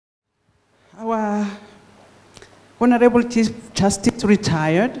Honorable Chief Justice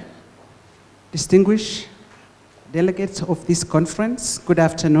retired, distinguished delegates of this conference, good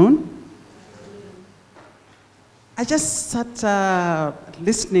afternoon. I just sat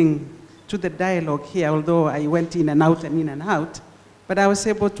listening to the dialogue here, although I went in and out, but I was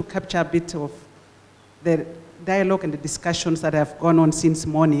able to capture a bit of the dialogue and the discussions that have gone on since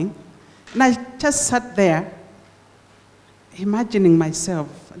morning. And I just sat there imagining myself.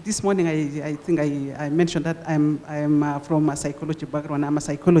 This morning, I think I mentioned that I'm from a psychology background. I'm a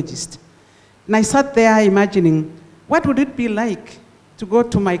psychologist. And I sat there imagining, what would it be like to go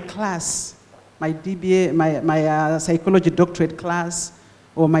to my class, my DBA, my psychology doctorate class,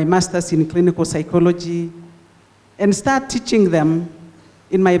 or my master's in clinical psychology, and start teaching them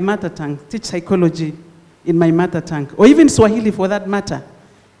in my mother tongue, teach psychology in my mother tongue, or even Swahili for that matter.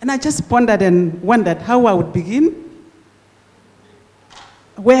 And I just pondered and wondered how I would begin,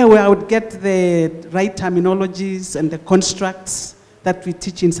 where I would get the right terminologies and the constructs that we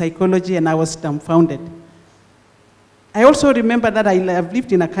teach in psychology, and I was dumbfounded. I also remember that I have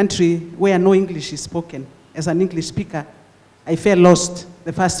lived in a country where no English is spoken. As an English speaker, I felt lost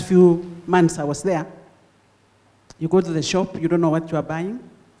the first few months I was there. You go to the shop, you don't know what you are buying.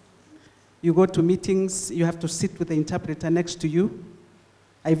 You go to meetings, you have to sit with the interpreter next to you.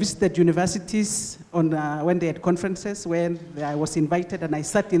 I visited universities when they had conferences, where I was invited, and I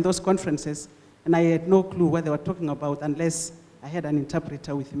sat in those conferences, and I had no clue what they were talking about unless I had an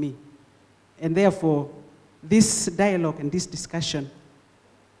interpreter with me. And therefore, this dialogue and this discussion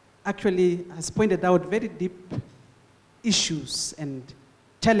actually has pointed out very deep issues and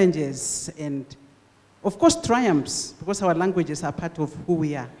challenges and, of course, triumphs, because our languages are part of who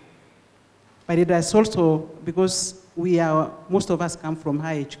we are. But it is also because most of us come from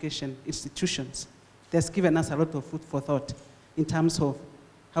higher education institutions. That's given us a lot of food for thought in terms of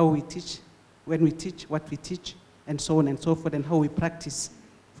how we teach, when we teach, what we teach, and so on and so forth, and how we practice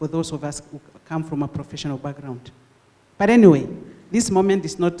for those of us who come from a professional background. But anyway, this moment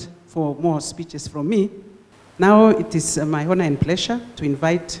is not for more speeches from me. Now it is my honor and pleasure to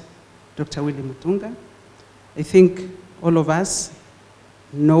invite Dr. Willy Mutunga. I think all of us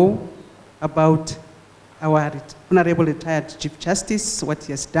know about our Honorable Retired Chief Justice, what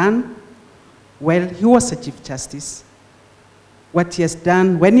he has done. Well, he was a Chief Justice, what he has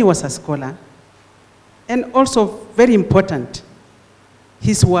done when he was a scholar, and also, very important,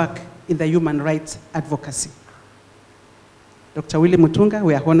 his work in the human rights advocacy. Dr. Willy Mutunga,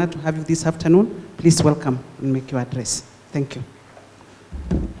 we are honored to have you this afternoon. Please welcome and make your address. Thank you.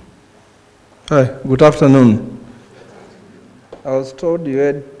 Hi, good afternoon. I was told you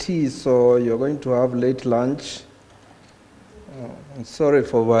had tea, so you're going to have late lunch. I'm sorry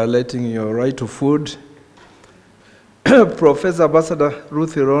for violating your right to food. Professor Ambassador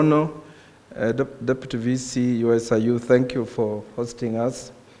Ruth Irono, Deputy VC, USIU, thank you for hosting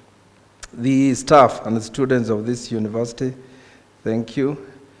us. The staff and the students of this university, thank you.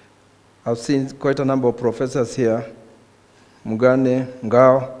 I've seen quite a number of professors here. Mugane,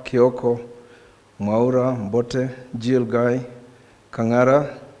 Ngao, Kioko, Mwaura, Mbote, Jill Guy,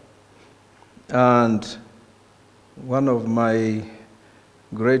 Kangara, and one of my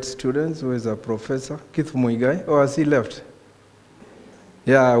great students who is a professor, Keith Muigai. Oh, has he left?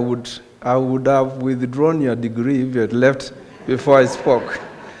 Yeah, I would have withdrawn your degree if you had left before I spoke.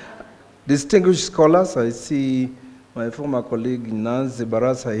 Distinguished scholars, I see my former colleague Nancy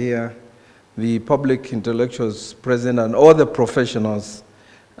Barasa here, the public intellectuals present, and all the professionals,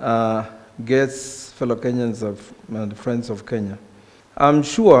 guests, fellow Kenyans and friends of Kenya. I'm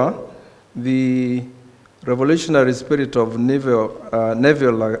sure the revolutionary spirit of Neville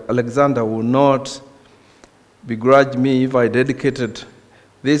Alexander will not begrudge me if I dedicated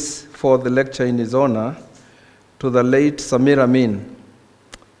this fourth lecture in his honor to the late Samir Amin,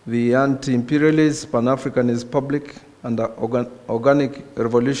 the anti-imperialist, Pan-Africanist public and organic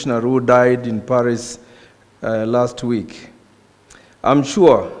revolutionary who died in Paris last week. I'm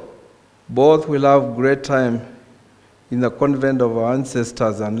sure both will have great time in the convent of our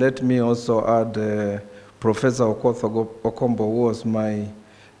ancestors, and let me also add Professor Okoth Okombo, who was my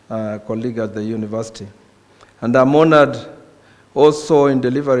colleague at the university. And I'm honored also in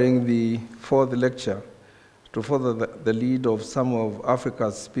delivering the fourth lecture to follow the lead of some of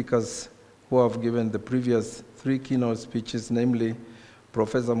Africa's speakers who have given the previous three keynote speeches, namely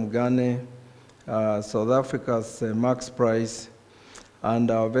Professor Mugane, South Africa's Max Prize, and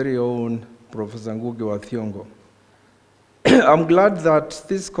our very own Professor Ngugi wa Thiong'o. I'm glad that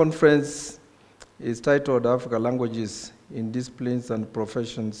this conference is titled Africa Languages in Disciplines and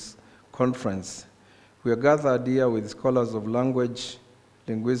Professions Conference. We are gathered here with scholars of language,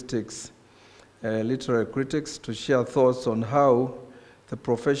 linguistics, literary critics to share thoughts on how the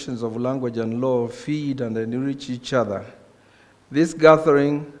professions of language and law feed and enrich each other. This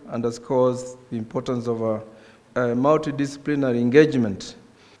gathering underscores the importance of a multidisciplinary engagement,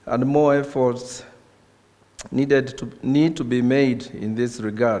 and more efforts need to be made in this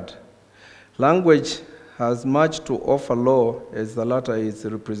regard. Language has much to offer law, as the latter is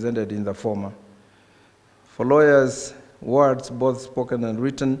represented in the former. For lawyers, words, both spoken and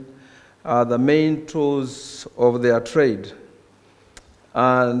written, are the main tools of their trade,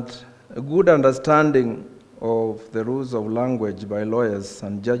 and a good understanding of the rules of language by lawyers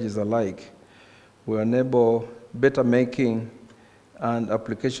and judges alike will enable better making and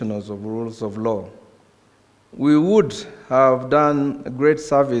application of rules of law. We would have done a great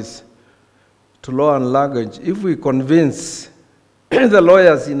service to law and language if we convince the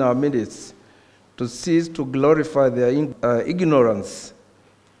lawyers in our midst to cease to glorify their ignorance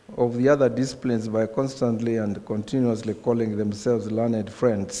of the other disciplines by constantly and continuously calling themselves learned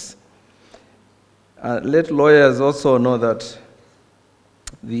friends. Let lawyers also know that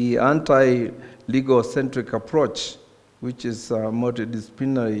the anti-legal-centric approach, which is a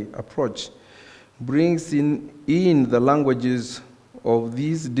multidisciplinary approach, brings in the languages of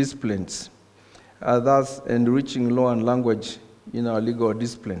these disciplines, thus enriching law and language in our legal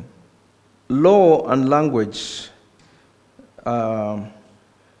discipline. Law and language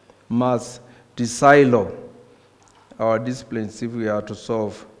must desilo our disciplines if we are to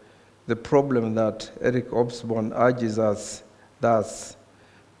solve the problem that Eric Hobsbawm urges us. Thus,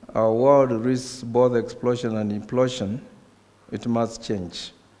 our world risks both explosion and implosion. It must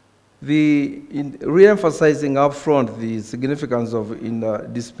change. Re-emphasizing upfront the significance of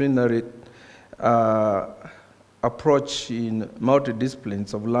interdisciplinary approach in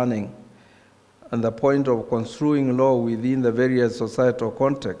multidisciplines of learning and the point of construing law within the various societal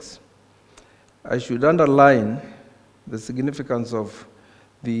contexts, I should underline the significance of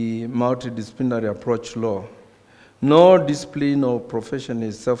the multidisciplinary approach law. No discipline or profession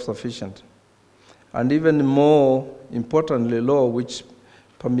is self-sufficient. And even more importantly, law, which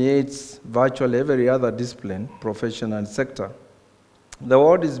permeates virtually every other discipline, profession, and sector. The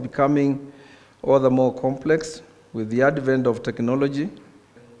world is becoming all the more complex with the advent of technology.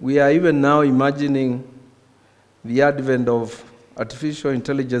 We are even now imagining the advent of artificial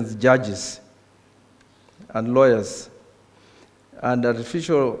intelligence judges and lawyers, and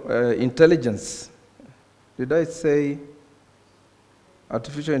artificial intelligence. Did I say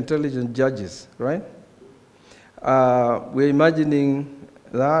artificial intelligence judges, right? We're imagining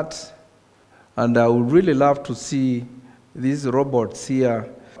that, and I would really love to see these robots here,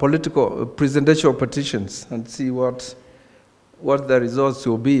 presidential petitions, and see what the results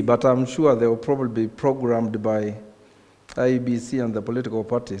will be. But I'm sure they will probably be programmed by IEBC and the political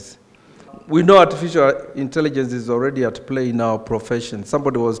parties. We know artificial intelligence is already at play in our profession.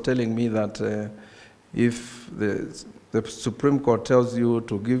 Somebody was telling me that if the Supreme Court tells you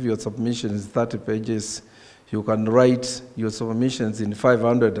to give your submissions 30 pages, you can write your submissions in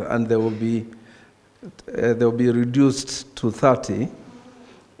 500, and they will be reduced to 30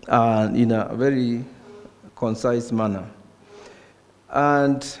 in a very concise manner.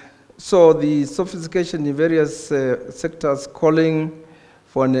 And so the sophistication in various sectors calling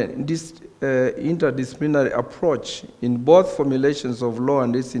for an interdisciplinary approach in both formulations of law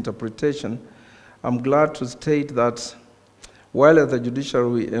and its interpretation, I'm glad to state that while at the judiciary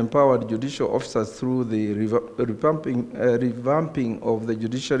we empowered judicial officers through the revamping of the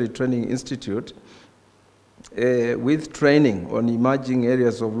Judiciary Training Institute with training on emerging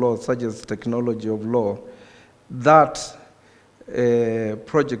areas of law such as technology of law, that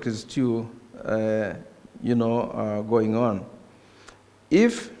project is still going on.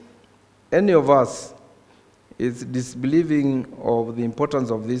 If any of us is disbelieving of the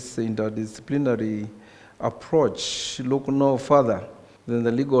importance of this interdisciplinary approach, look no further than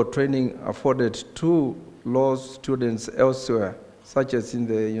the legal training afforded to law students elsewhere, such as in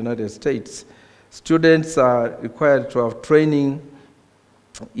the United States. Students are required to have training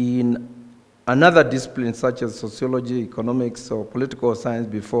in another discipline, such as sociology, economics, or political science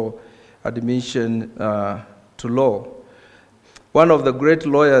before admission to law. One of the great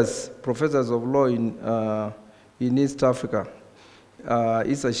lawyers, professors of law in East Africa,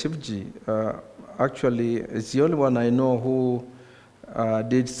 Issa Shifji, actually is the only one I know who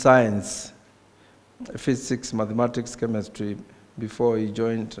did science, physics, mathematics, chemistry before he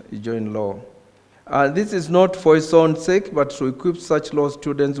joined law. This is not for its own sake, but to equip such law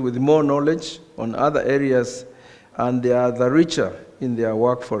students with more knowledge on other areas, and they are the richer in their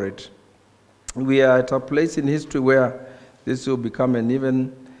work for it. We are at a place in history where this will become an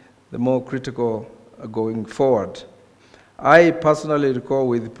even the more critical going forward. I personally recall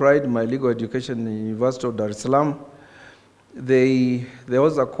with pride my legal education in the University of Dar es Salaam. There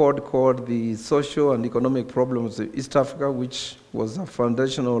was a course called the Social and Economic Problems of East Africa, which was a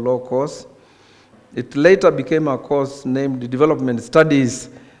foundational law course. It later became a course named Development Studies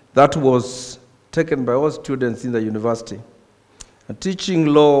that was taken by all students in the university. And teaching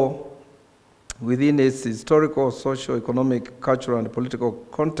law within its historical, socio-economic, cultural, and political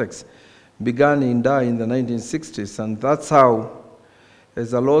context began in Dar in the 1960s, and that's how,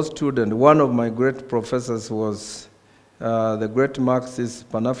 as a law student, one of my great professors was the great Marxist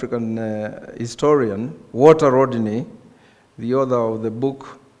Pan-African historian, Walter Rodney, the author of the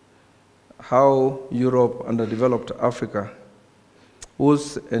book, How Europe Underdeveloped Africa,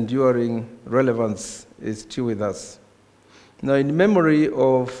 whose enduring relevance is still with us. Now, in memory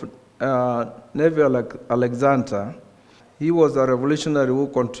of Neville Alexander, he was a revolutionary who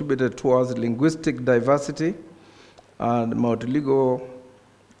contributed towards linguistic diversity and multilingual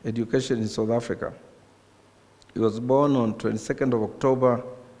education in South Africa. He was born on 22nd of October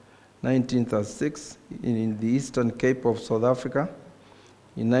 1936 in the Eastern Cape of South Africa.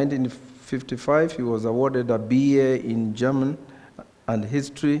 In 1955, he was awarded a BA in German and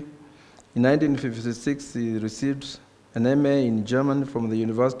History. In 1956, he received an MA in German from the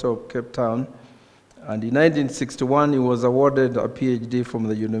University of Cape Town. And in 1961, he was awarded a PhD from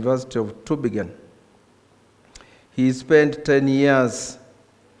the University of Tübingen. He spent 10 years,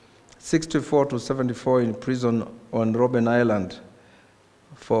 64 to 74, in prison on Robben Island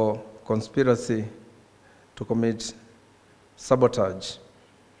for conspiracy to commit sabotage.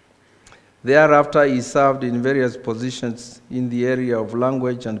 Thereafter, he served in various positions in the area of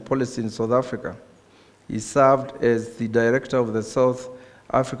language and policy in South Africa. He served as the director of the South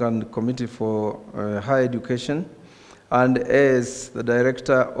African Committee for Higher Education and as the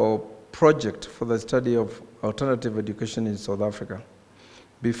director of project for the study of alternative education in South Africa.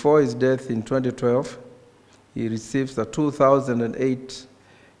 Before his death in 2012, he received the 2008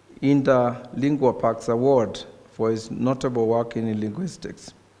 Interlingua Pax Award for his notable work in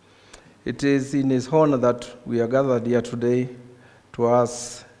linguistics. It is in his honor that we are gathered here today to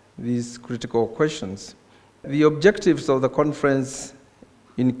ask these critical questions. The objectives of the conference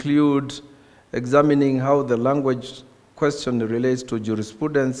include examining how the language question relates to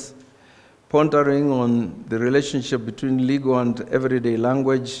jurisprudence, pondering on the relationship between legal and everyday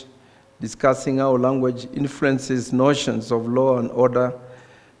language, discussing how language influences notions of law and order,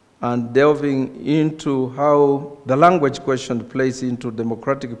 and delving into how the language question plays into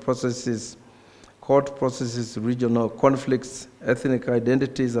democratic processes, court processes, regional conflicts, ethnic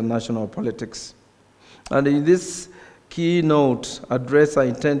identities, and national politics. And in this keynote address, I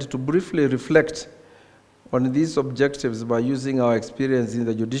intend to briefly reflect on these objectives by using our experience in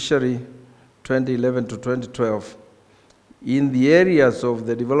the judiciary 2011 to 2012 in the areas of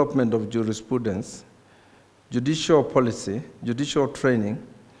the development of jurisprudence, judicial policy, judicial training,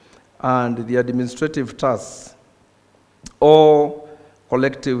 and the administrative tasks, or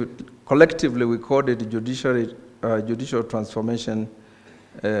collectively we call it judicial transformation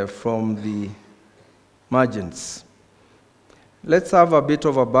from the margins. Let's have a bit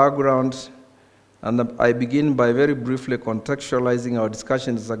of a background, and I begin by very briefly contextualizing our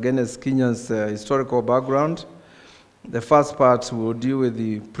discussions against Kenya's historical background. The first part will deal with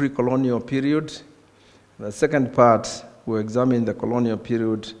the pre-colonial period. The second part will examine the colonial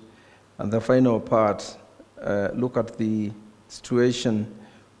period. And the final part, look at the situation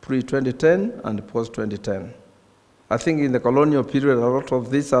pre-2010 and post-2010. I think in the colonial period, a lot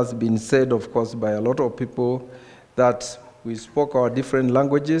of this has been said, of course, by a lot of people, that we spoke our different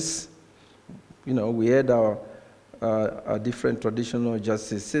languages. You know, we had our different traditional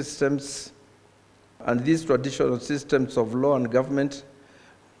justice systems. And these traditional systems of law and government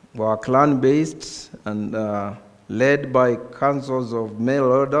were clan-based and led by councils of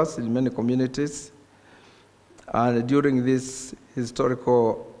male elders in many communities. And during this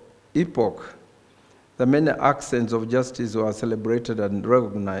historical epoch, the many accents of justice were celebrated and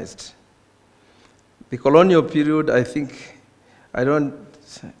recognized. The colonial period, I think, I don't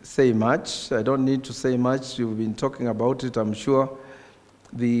say much. I don't need to say much. You've been talking about it, I'm sure.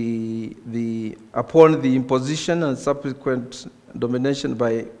 Upon the imposition and subsequent domination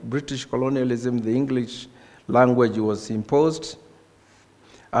by British colonialism, the English language was imposed,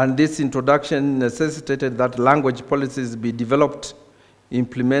 and this introduction necessitated that language policies be developed,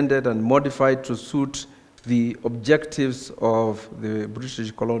 implemented, and modified to suit the objectives of the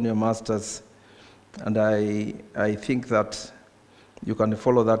British colonial masters. And I think that you can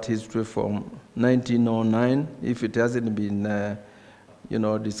follow that history from 1909, if it hasn't been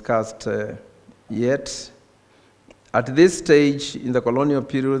discussed yet. At this stage in the colonial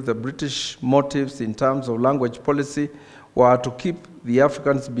period, the British motives in terms of language policy were to keep the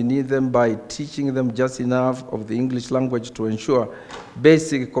Africans beneath them by teaching them just enough of the English language to ensure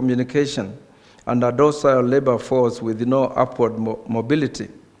basic communication and a docile labor force with no upward mobility,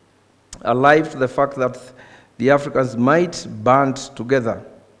 alive to the fact that the Africans might band together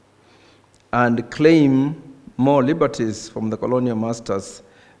and claim more liberties from the colonial masters.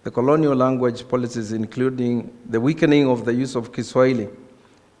 The colonial language policies, including the weakening of the use of Kiswahili.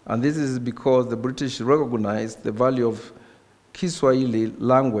 And this is because the British recognized the value of Kiswahili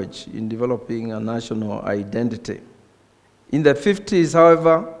language in developing a national identity. In the 50s,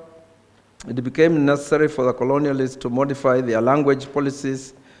 however, it became necessary for the colonialists to modify their language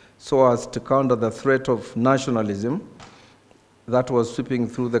policies so as to counter the threat of nationalism that was sweeping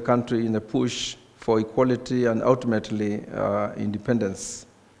through the country in a push for equality and ultimately independence.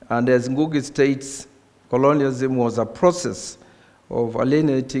 And as Ngugi states, colonialism was a process of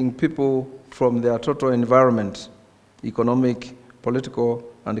alienating people from their total environment, economic, political,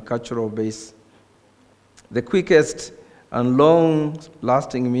 and cultural base. The quickest and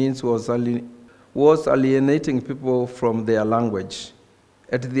long-lasting means was alienating people from their language.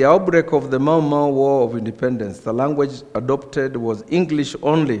 At the outbreak of the Mau Mau War of Independence, the language adopted was English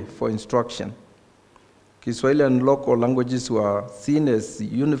only for instruction. Kiswahili and local languages were seen as a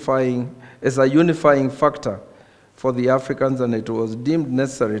unifying factor for the Africans, and it was deemed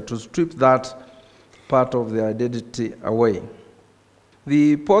necessary to strip that part of their identity away.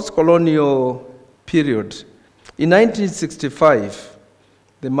 The post-colonial period. In 1965,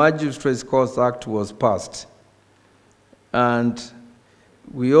 the Magistrates' Courts Act was passed, and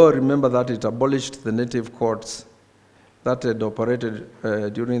we all remember that it abolished the native courts that had operated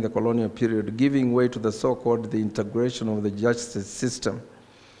during the colonial period, giving way to the so-called the integration of the justice system.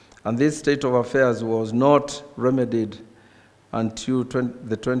 And this state of affairs was not remedied until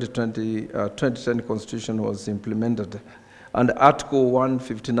the 2010 Constitution was implemented. And Article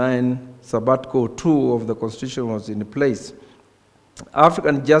 159, Sub-Article 2 of the Constitution was in place.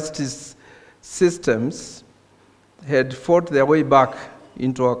 African justice systems had fought their way back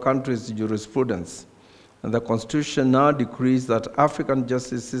into our country's jurisprudence. And the Constitution now decrees that African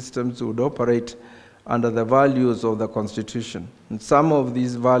justice systems would operate under the values of the Constitution. And some of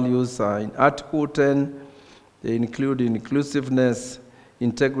these values are in Article 10. They include inclusiveness,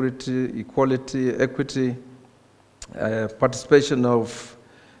 integrity, equality, equity, participation of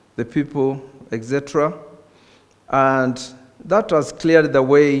the people, etc. And that has cleared the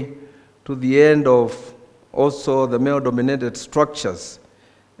way to the end of also the male-dominated structures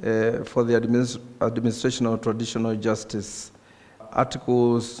for the administration of traditional justice.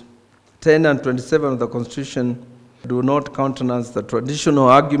 Articles 10 and 27 of the Constitution do not countenance the traditional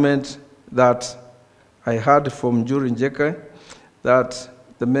argument that I heard from Juri Njeke, that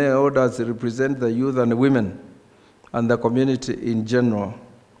the male orders represent the youth and the women and the community in general.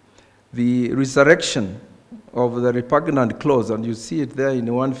 The resurrection of the repugnant clause, and you see it there in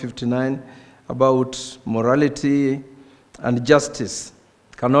 159, about morality and justice,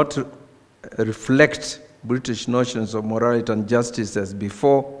 cannot reflect British notions of morality and justice as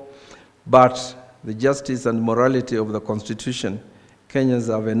before, but the justice and morality of the Constitution, Kenyans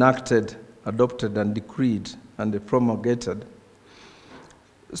have enacted, adopted, and decreed, and promulgated.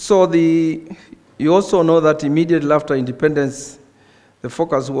 So you also know that immediately after independence, the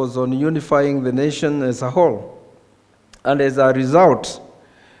focus was on unifying the nation as a whole. And as a result,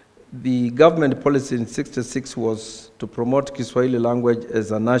 the government policy in '66 was to promote Kiswahili language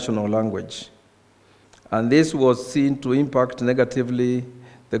as a national language. And this was seen to impact negatively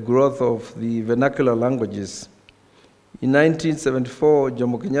the growth of the vernacular languages. In 1974,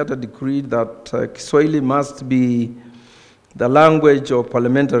 Jomo Kenyatta decreed that Kiswahili must be the language of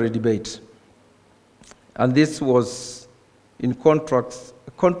parliamentary debate. And this was in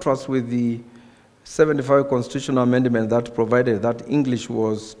contrast with the 75 constitutional amendment that provided that English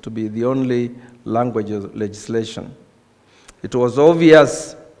was to be the only language of legislation. It was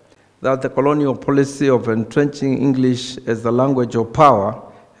obvious that the colonial policy of entrenching English as the language of power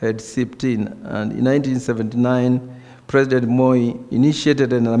had seeped in. And in 1979, President Moi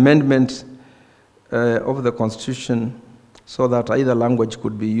initiated an amendment of the Constitution so that either language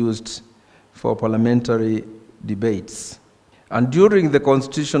could be used for parliamentary debates. And during the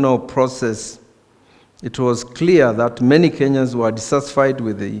constitutional process, it was clear that many Kenyans were dissatisfied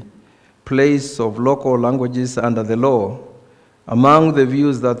with the place of local languages under the law. Among the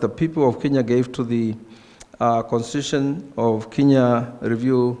views that the people of Kenya gave to the Constitution of Kenya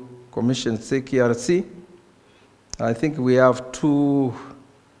Review Commission, CKRC, I think we have two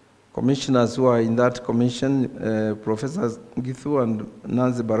commissioners who are in that commission, Professor Githu and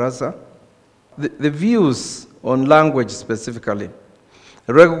Nancy Barasa. The views on language specifically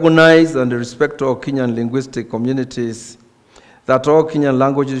recognize and respect all Kenyan linguistic communities, that all Kenyan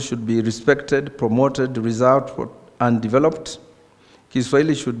languages should be respected, promoted, reserved, and developed.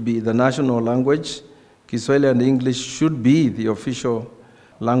 Kiswahili should be the national language. Kiswahili and English should be the official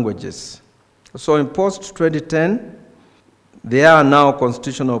languages. So in post-2010, there are now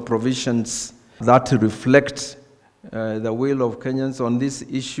constitutional provisions that reflect the will of Kenyans on this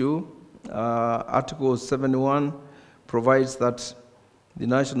issue. Article 71 provides that the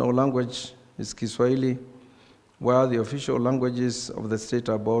national language is Kiswahili, while the official languages of the state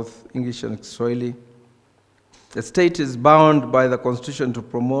are both English and Kiswahili. The state is bound by the Constitution to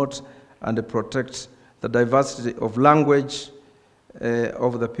promote and protect the diversity of language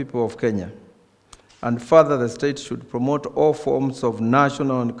of the people of Kenya. And further, the state should promote all forms of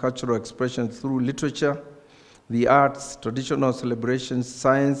national and cultural expression through literature, the arts, traditional celebrations,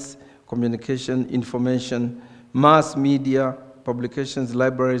 science, communication, information, mass media, publications,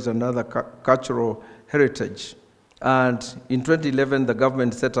 libraries, and other cultural heritage. And in 2011, the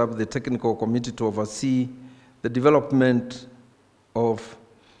government set up the technical committee to oversee the development of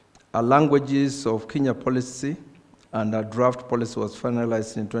a languages of Kenya policy, and a draft policy was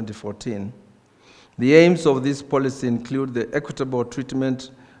finalized in 2014. The aims of this policy include the equitable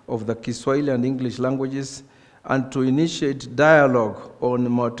treatment of the Kiswahili and English languages, and to initiate dialogue on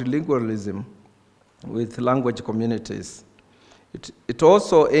multilingualism with language communities. It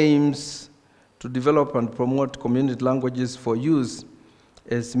also aims to develop and promote community languages for use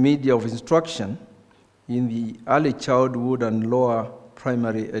as media of instruction in the early childhood and lower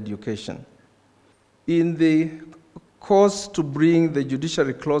primary education. In the course to bring the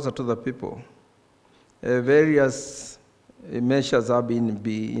judiciary closer to the people, various measures have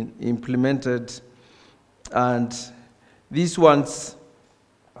been implemented, and these ones,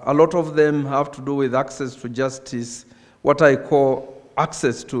 a lot of them have to do with access to justice, what I call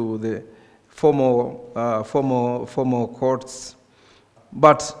access to the formal courts.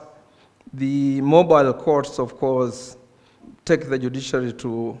 But the mobile courts, of course, take the judiciary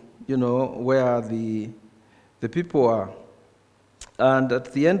to, where the people are. And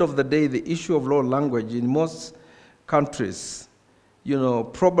at the end of the day, the issue of law language in most countries,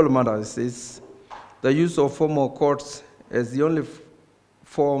 problematizes the use of formal courts as the only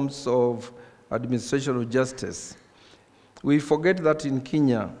forms of administration of justice. We forget that in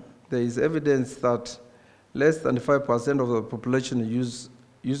Kenya, there is evidence that less than 5% of the population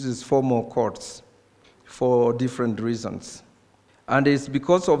uses formal courts for different reasons. And it's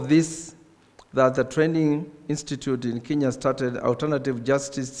because of this that the Training Institute in Kenya started Alternative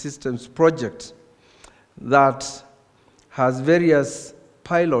Justice Systems Project that has various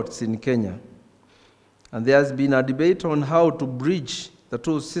pilots in Kenya. And there has been a debate on how to bridge the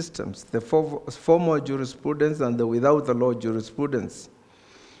two systems, the formal jurisprudence and the without the law jurisprudence.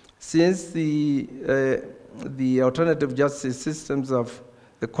 Since the alternative justice systems have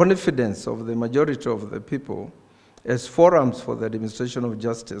the confidence of the majority of the people as forums for the administration of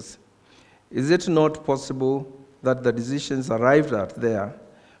justice, is it not possible that the decisions arrived at there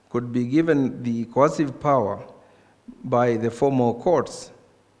could be given the coercive power by the formal courts?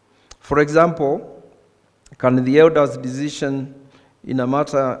 For example, can the elder's decision in a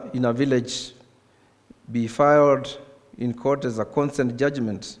matter in a village be filed in court as a consent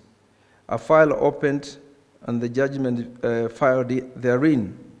judgment, a file opened and the judgment filed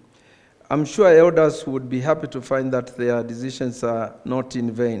therein? I'm sure elders would be happy to find that their decisions are not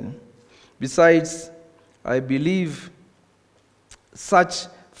in vain. Besides, I believe such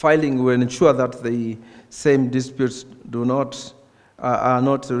filing will ensure that the same disputes are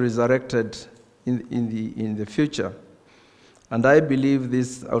not resurrected in the future. And I believe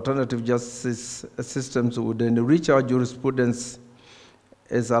these alternative justice systems would enrich our jurisprudence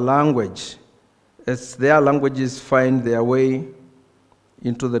as a language, as their languages find their way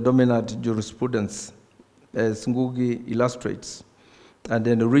into the dominant jurisprudence, as Ngugi illustrates, and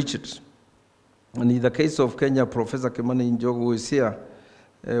enrich it. And in the case of Kenya, Professor Kimani Njogu, who is here,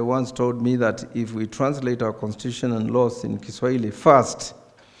 once told me that if we translate our constitution and laws in Kiswahili first,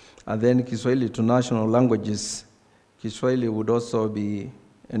 and then Kiswahili to national languages, Kiswahili would also be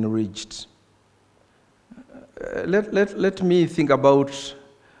enriched. Let me think about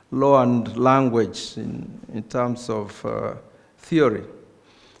law and language in terms of theory.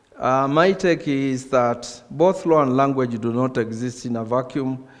 My take is that both law and language do not exist in a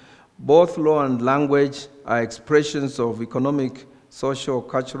vacuum. Both law and language are expressions of economic, social,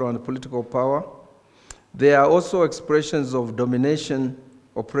 cultural, and political power. They are also expressions of domination,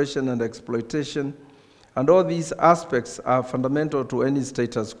 oppression, and exploitation, and all these aspects are fundamental to any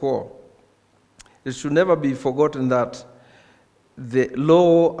status quo. It should never be forgotten that the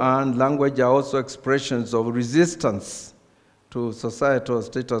law and language are also expressions of resistance to societal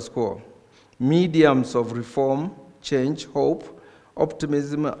status quo, mediums of reform, change, hope,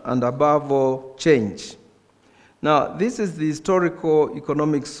 optimism, and above all, change. Now, this is the historical,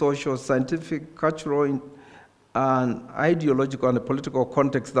 economic, social, scientific, cultural, and ideological and political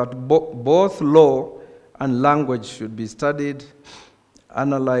context that both law and language should be studied,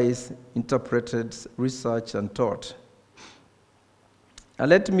 analyzed, interpreted, researched, and taught. And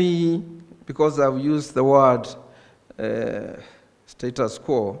let me, because I've used the word status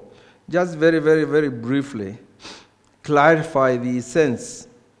quo, just very briefly clarify the sense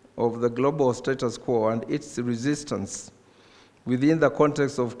of the global status quo and its resistance within the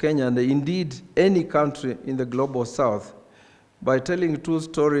context of Kenya and indeed any country in the global south by telling two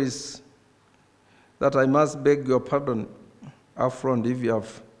stories that I must beg your pardon upfront if you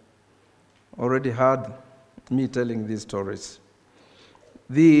have already heard me telling these stories.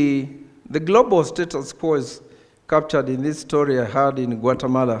 The global status quo is captured in this story I heard in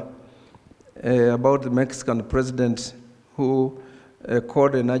Guatemala about the Mexican president who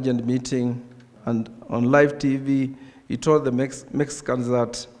called an urgent meeting, and on live TV he told the Mexicans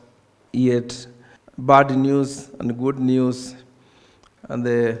that he had bad news and good news. And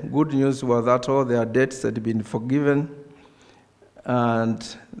the good news was that all their debts had been forgiven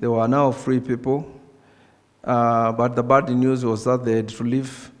and they were now free people. But the bad news was that they had to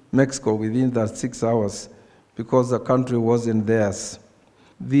leave Mexico within that 6 hours because the country wasn't theirs.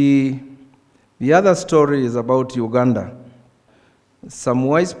 The other story is about Uganda. Some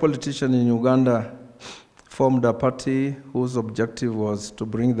wise politician in Uganda formed a party whose objective was to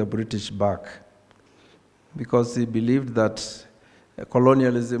bring the British back because he believed that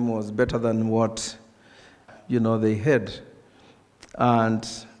colonialism was better than what they had. And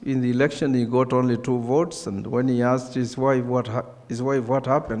in the election he got only 2 votes, and when he asked his wife what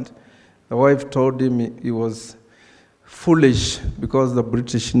happened, the wife told him he was foolish because the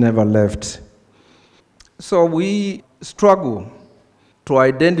British never left. So we struggle to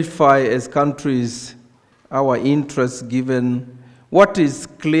identify as countries our interests given what is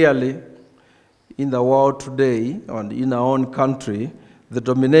clearly in the world today and in our own country, the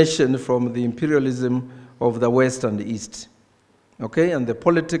domination from the imperialism of the West and the East. Okay, and the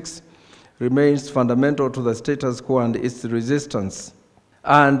politics remains fundamental to the status quo and its resistance.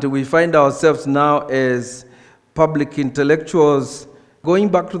 And we find ourselves now as public intellectuals going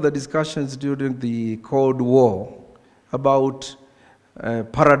back to the discussions during the Cold War about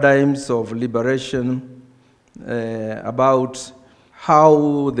paradigms of liberation, about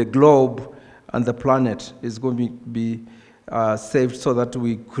how the globe and the planet is going to be saved so that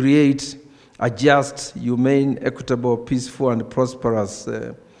we create a just, humane, equitable, peaceful, and prosperous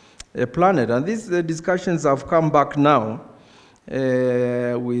planet. And these discussions have come back now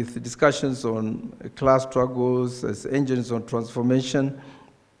with discussions on class struggles as engines of transformation.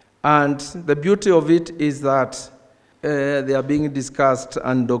 And the beauty of it is that they are being discussed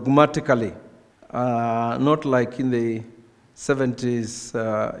undogmatically, not like in the 70s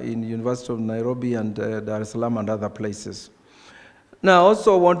in University of Nairobi and Dar es Salaam and other places. Now, I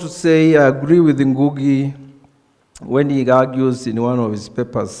also want to say I agree with Ngugi when he argues in one of his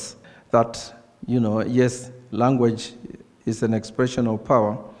papers that, yes, language is an expression of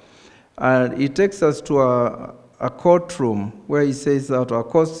power. And he takes us to a courtroom where he says that our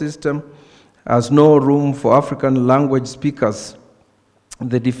court system has no room for African language speakers.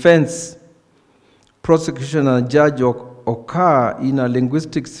 The defense, prosecution, and judge occur in a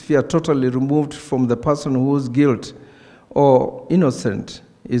linguistic sphere totally removed from the person whose guilt or innocent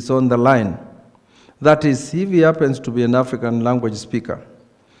is on the line. That is, if he happens to be an African language speaker.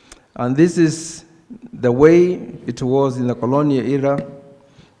 And this is the way it was in the colonial era.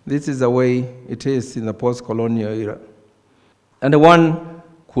 This is the way it is in the post-colonial era. And one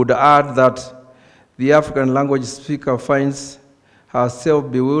could add that the African language speaker finds herself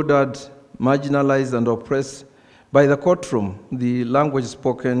bewildered, marginalized, and oppressed by the courtroom, the language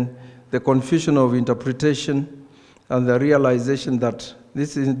spoken, the confusion of interpretation, and the realization that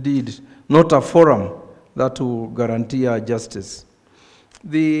this is indeed not a forum that will guarantee our justice.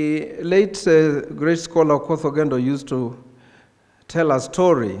 The late great scholar Kotho Gendo used to tell a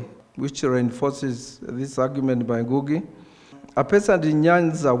story which reinforces this argument by Ngugi. A peasant in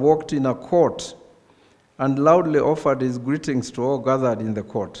Nyanza walked in a court and loudly offered his greetings to all gathered in the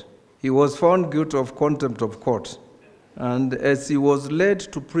court. He was found guilty of contempt of court. And as he was led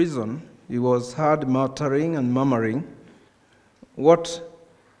to prison, he was heard muttering and murmuring, "What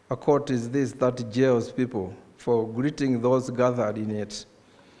a court is this that jails people for greeting those gathered in it?"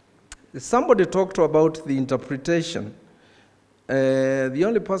 Somebody talked about the interpretation. The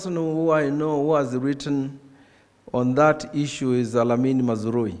only person who I know who has written on that issue is Alamin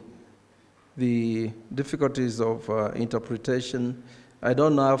Mazrui. The difficulties of interpretation. I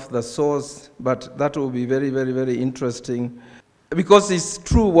don't know if the source, but that will be very, very, very interesting. Because it's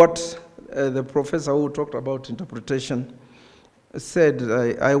true what the professor who talked about interpretation said.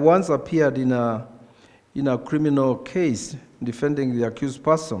 I once appeared in a criminal case defending the accused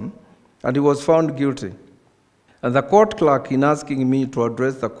person, and he was found guilty. And the court clerk, in asking me to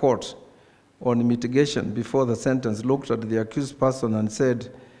address the court on mitigation before the sentence, looked at the accused person and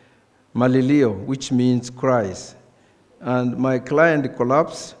said, "Malilio," which means cries. And my client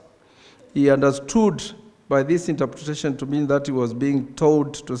collapsed. He understood by this interpretation to mean that he was being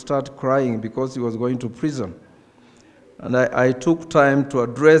told to start crying because he was going to prison. And I took time to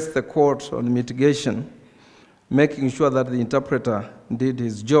address the court on mitigation, making sure that the interpreter did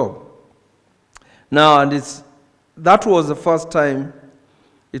his job. Now, that was the first time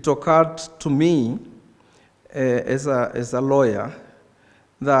it occurred to me as a lawyer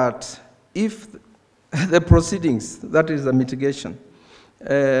that if the proceedings, that is the mitigation,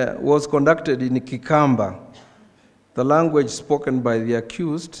 was conducted in Kikamba, the language spoken by the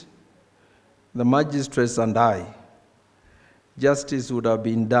accused, the magistrates and I, justice would have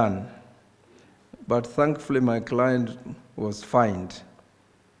been done. But thankfully my client was fined.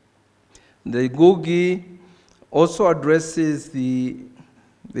 The Gugi also addresses the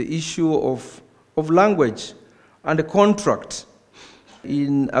issue of language and the contract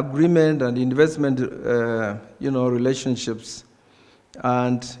in agreement and investment relationships.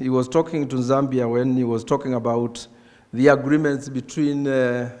 And he was talking to Zambia when he was talking about the agreements between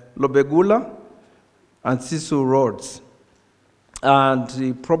Lobegula and Sisu Roads. And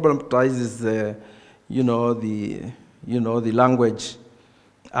he problematizes the language.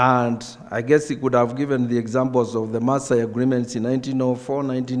 And I guess he could have given the examples of the Maasai agreements in 1904,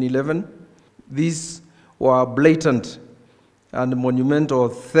 1911. These were blatant and monumental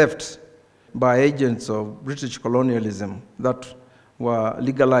theft by agents of British colonialism that were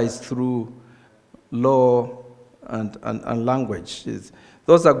legalized through law and language.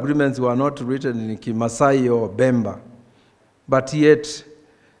 Those agreements were not written in Kimasai or Bemba, but yet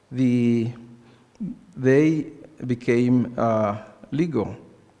they became legal.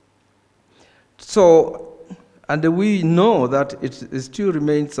 So, and we know that it still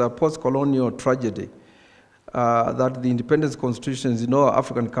remains a post-colonial tragedy that the independence constitutions in all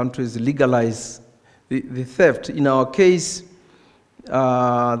African countries legalize the theft. In our case,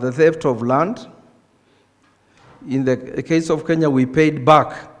 the theft of land. In the case of Kenya, we paid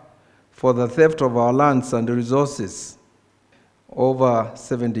back for the theft of our lands and resources over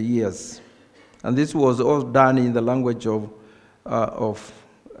 70 years. And this was all done in the language of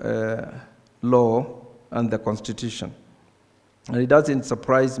law and the Constitution. And it doesn't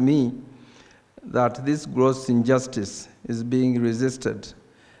surprise me that this gross injustice is being resisted,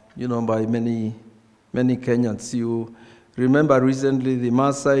 by many Kenyans. You remember recently the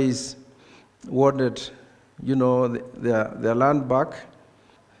Maasais wanted, their land back.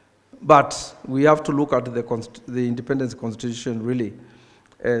 But we have to look at the Independence Constitution really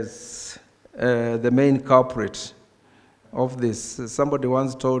as the main culprit of this. Somebody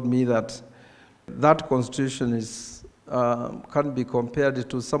once told me that Constitution can be compared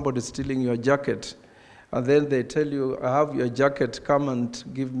to somebody stealing your jacket, and then they tell you, "I have your jacket, come and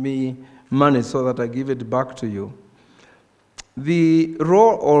give me money so that I give it back to you." The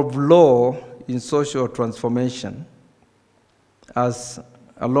role of law in social transformation as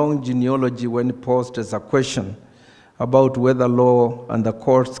a long genealogy when posed as a question about whether law and the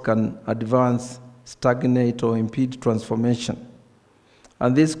courts can advance, stagnate, or impede transformation.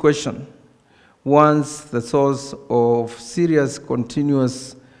 And this question, once the source of serious,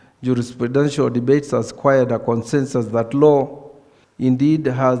 continuous jurisprudential debates, has acquired a consensus that law indeed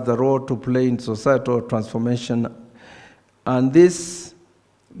has the role to play in societal transformation. And this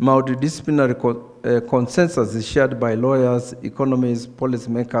multidisciplinary consensus is shared by lawyers, economists,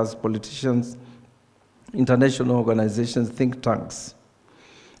 policymakers, politicians, international organizations, think tanks.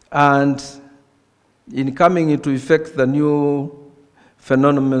 And in coming into effect, the new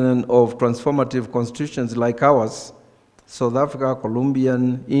phenomenon of transformative constitutions like ours, South Africa,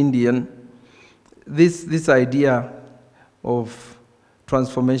 Colombian, Indian, this idea of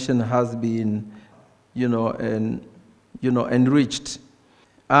transformation has been, enriched.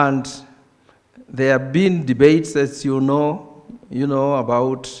 And there have been debates, as you know,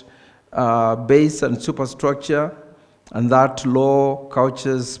 about base and superstructure, and that law,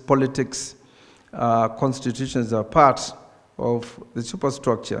 cultures, politics, constitutions are part of the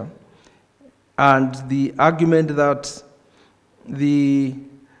superstructure. And the argument that the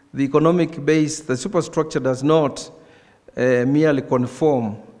economic base, the superstructure does not merely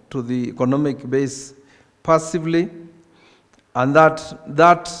conform to the economic base passively, and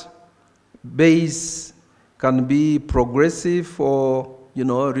that base can be progressive or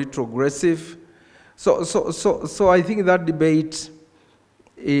retrogressive. So I think that debate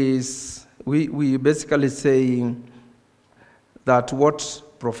is, we basically saying that what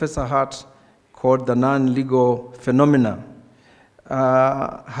Professor Hart called the non-legal phenomena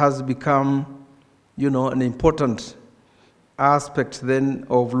has become, an important aspect then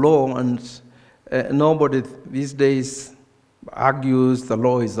of law, and nobody these days argues the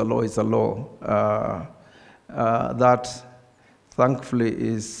law is the law is the law. That thankfully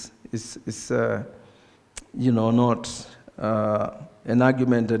is not an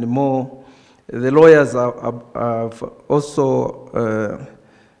argument anymore. The lawyers have also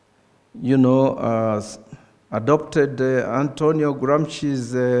adopted Antonio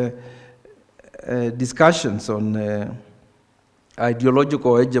Gramsci's discussions on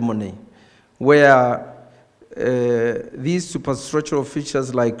ideological hegemony, where these superstructural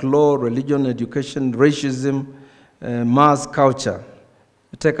features like law, religion, education, racism, mass culture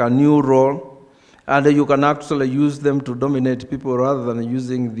take a new role, and you can actually use them to dominate people rather than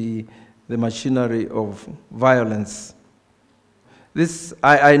using the machinery of violence. This,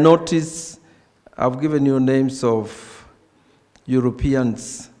 I notice, I've given you names of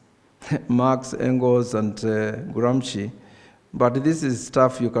Europeans, Marx, Engels, and Gramsci, but this is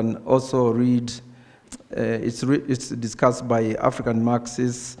stuff you can also read. It's discussed by African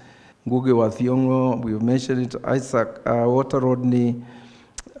Marxists, Ngugi wa Thiong'o, we've mentioned it, Isaac Walter Rodney,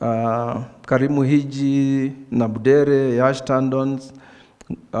 Karimu Hiji, Nabudere, Yash Tandons,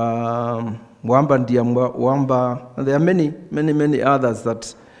 Wamba Ndiamwamba, and there are many others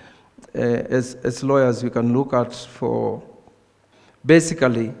that as lawyers we can look at for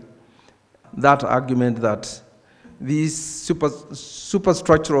basically that argument that these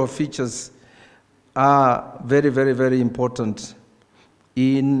superstructural features are very, very, very important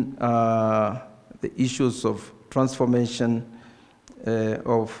in the issues of transformation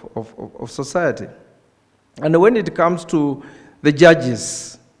of society. And when it comes to the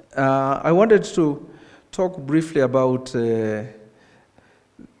judges, I wanted to talk briefly about the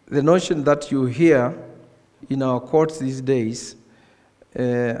notion that you hear in our courts these days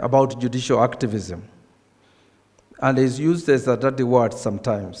about judicial activism. And it's used as a dirty word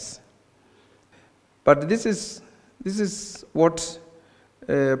sometimes. But this is what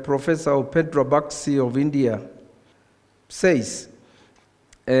Professor Upendra Baxi of India says.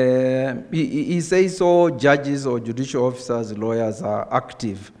 He says all judges or judicial officers, lawyers are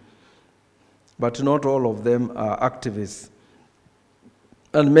active, but not all of them are activists.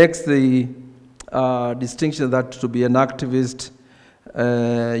 And makes the distinction that to be an activist,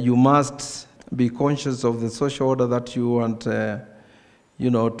 you must be conscious of the social order that you want, to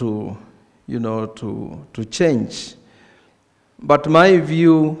change. But my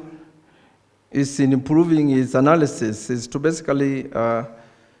view is in improving his analysis is to basically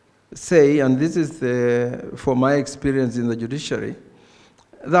say, and this is for my experience in the judiciary,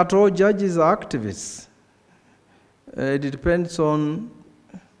 that all judges are activists. It depends on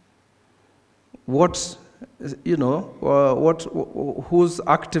what, whose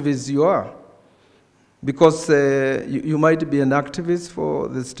activist you are. Because you might be an activist for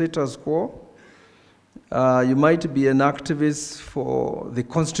the status quo, you might be an activist for the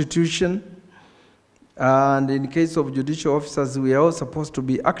Constitution, and in case of judicial officers, we are all supposed to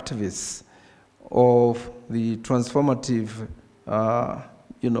be activists of the transformative,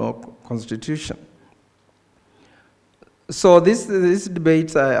 Constitution. So this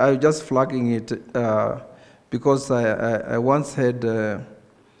debate, I'm just flagging it because I once had the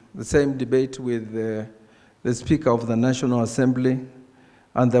same debate with the Speaker of the National Assembly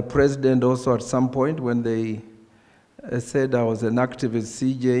and the President also at some point when they said I was an activist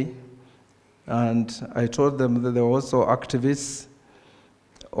CJ, and I told them that they were also activists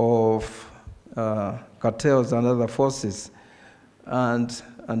of cartels and other forces, and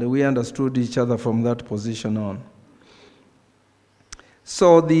we understood each other from that position on.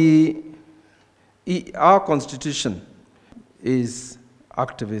 So our Constitution is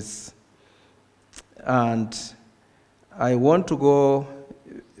activists, and I want to go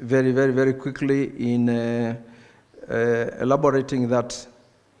very, very, very quickly in elaborating that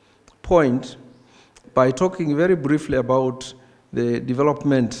point by talking very briefly about the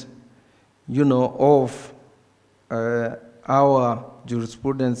development of our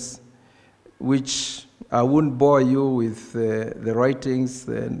jurisprudence, which I wouldn't bore you with the writings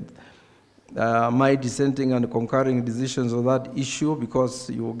and my dissenting and concurring decisions on that issue, because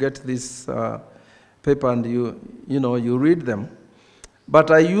you get this paper and you read them.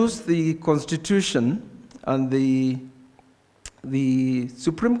 But I use the Constitution and the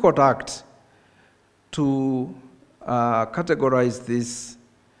Supreme Court Act to categorize this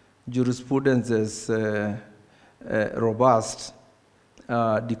jurisprudence as robust,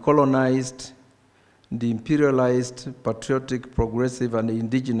 decolonized, deimperialized, patriotic, progressive, and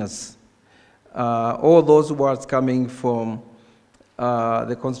indigenous. All those words coming from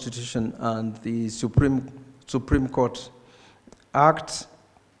the Constitution and the Supreme Court Act,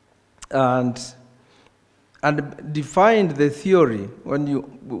 and defined the theory when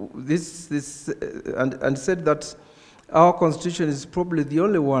and said that our Constitution is probably the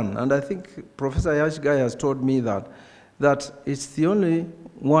only one, and I think Professor Yashgai has told me that it's the only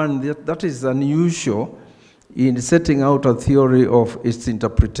one that is unusual in setting out a theory of its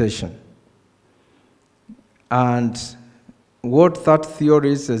interpretation. And what that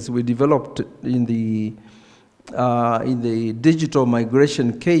theory is, as we developed in the digital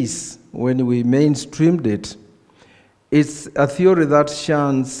migration case when we mainstreamed it, it's a theory that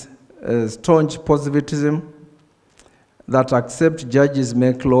shuns staunch positivism, that accepts judges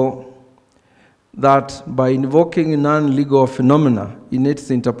make law, that by invoking non-legal phenomena in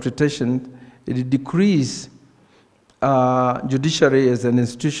its interpretation, it decrees judiciary as an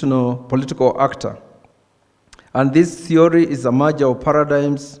institutional political actor. And this theory is a merger of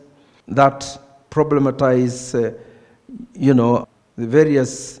paradigms that problematize, the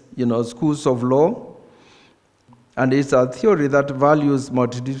various, schools of law. And it's a theory that values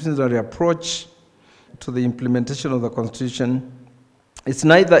multidisciplinary approach to the implementation of the Constitution. It's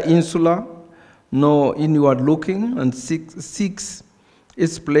neither insular nor inward-looking, and seeks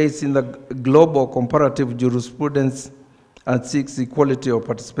its place in the global comparative jurisprudence, and seeks equality of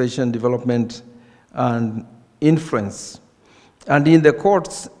participation, development, and influence. And in the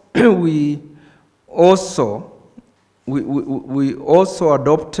courts, we also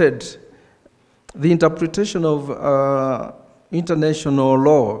adopted the interpretation of international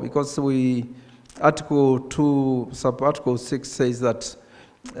law, because Article 2, Sub-Article 6 says that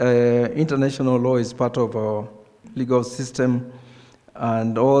international law is part of our legal system,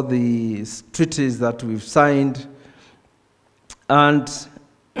 and all the treaties that we've signed. And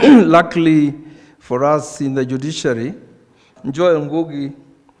luckily for us in the judiciary, Joy Ngugi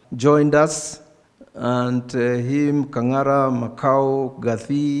joined us, and him, Kangara, Macau,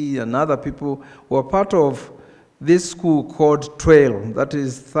 Gathi, and other people were part of this school called TWAIL, that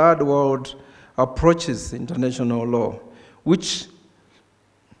is Third World Approaches International Law, which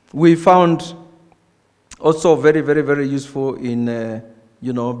we found also very, very, very useful in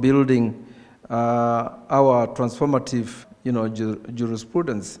building our transformative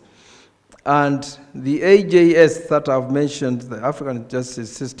jurisprudence. And the AJS that I've mentioned, the African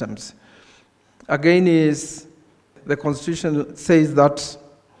Justice Systems, again, is the Constitution says that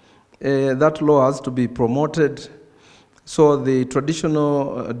that law has to be promoted. So the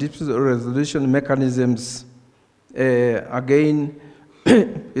traditional dispute resolution mechanisms, again,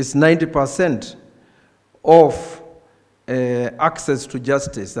 is 90% of access to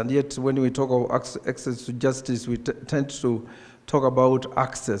justice. And yet, when we talk of access to justice, we tend to talk about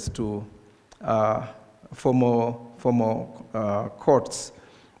access to formal courts.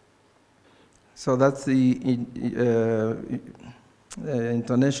 So that's the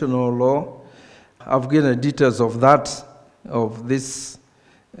international law. I've given details of that, of this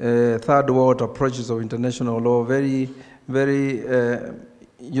third world approaches of international law. Very, very,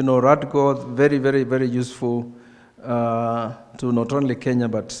 radical, very, very, very useful to not only Kenya,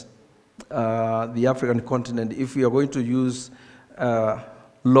 but the African continent, if we are going to use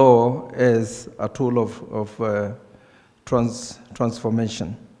law as a tool of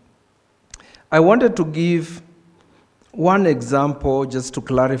transformation. I wanted to give one example just to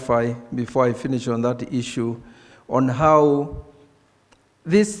clarify before I finish on that issue on how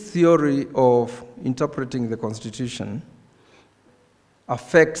this theory of interpreting the Constitution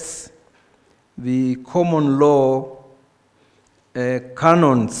affects the common law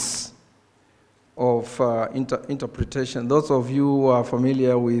canons of interpretation. Those of you who are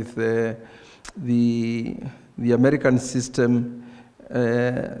familiar with the American system,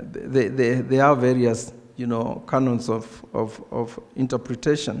 there are various, canons of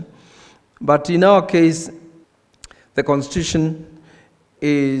interpretation. But in our case, the Constitution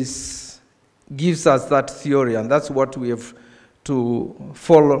gives us that theory, and that's what we have to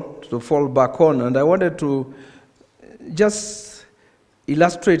fall back on. And I wanted to just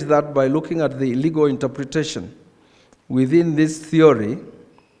illustrate that by looking at the legal interpretation within this theory,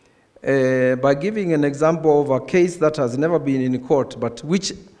 by giving an example of a case that has never been in court, but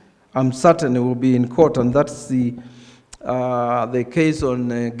which I'm certain will be in court, and that's the case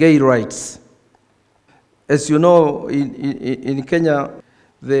on gay rights. As you know, in Kenya,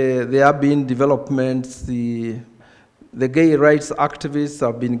 there have been developments. The gay rights activists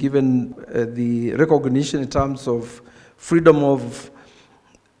have been given the recognition in terms of freedom of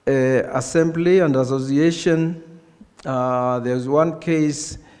assembly and association. There's one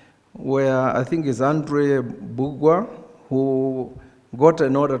case where I think it's Andre Bugwa who got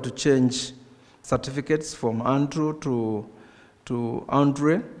an order to change certificates from Andrew to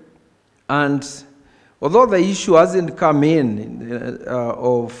Andre. And although the issue hasn't come in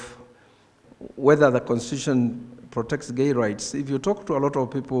of whether the Constitution protects gay rights, if you talk to a lot of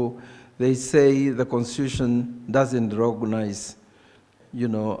people, they say the Constitution doesn't recognize,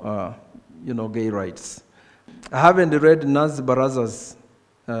 gay rights. I haven't read Nancy Baraza's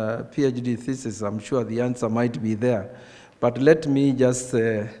PhD thesis. I'm sure the answer might be there. But let me just,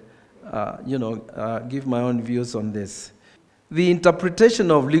 give my own views on this. The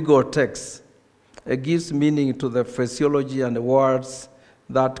interpretation of legal texts gives meaning to the phraseology and the words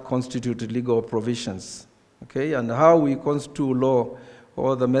that constitute legal provisions, okay? And how we constitute law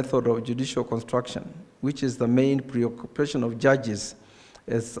or the method of judicial construction, which is the main preoccupation of judges,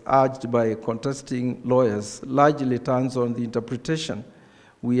 as urged by contesting lawyers, largely turns on the interpretation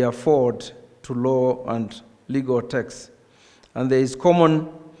we afford to law and legal texts. And there is common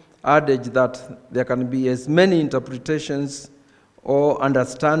adage that there can be as many interpretations or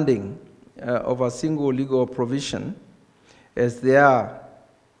understanding of a single legal provision as there are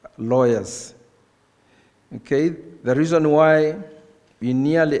lawyers. Okay, the reason why in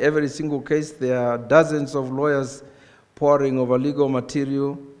nearly every single case there are dozens of lawyers poring over legal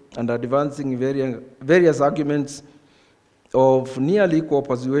material and advancing various arguments of nearly equal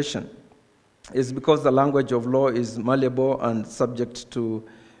persuasion is because the language of law is malleable and subject to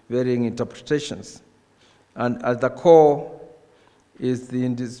varying interpretations. And at the core is the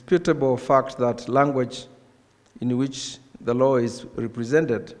indisputable fact that language in which the law is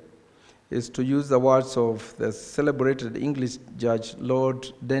represented is, to use the words of the celebrated English judge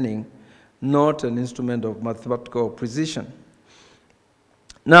Lord Denning, not an instrument of mathematical precision.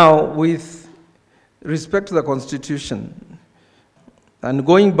 Now, with respect to the Constitution, and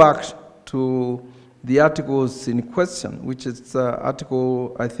going back to the articles in question, which is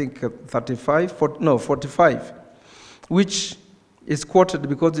Article, I think, 45, which is quoted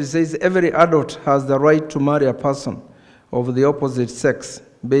because it says every adult has the right to marry a person of the opposite sex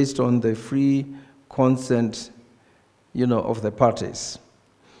based on the free consent, of the parties.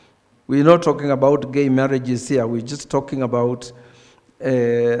 We're not talking about gay marriages here. We're just talking about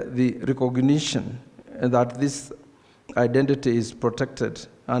the recognition that this identity is protected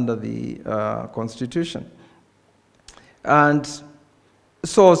under the Constitution. And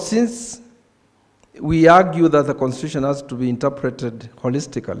so since we argue that the Constitution has to be interpreted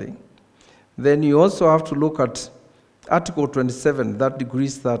holistically, then you also have to look at Article 27, that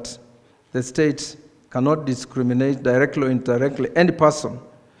agrees that the state cannot discriminate directly or indirectly any person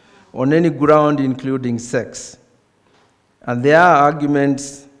on any ground, including sex. And there are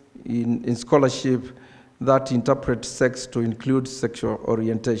arguments in scholarship that interpret sex to include sexual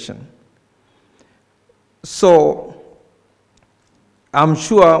orientation. So I'm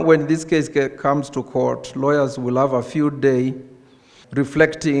sure when this case comes to court, lawyers will have a field day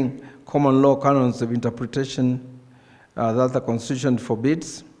reflecting common law canons of interpretation that the Constitution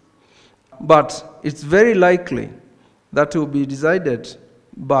forbids. But it's very likely that it will be decided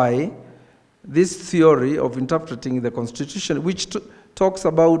by this theory of interpreting the Constitution, which talks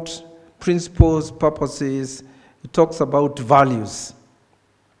about principles, purposes, it talks about values.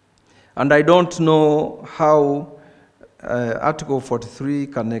 And I don't know how Article 43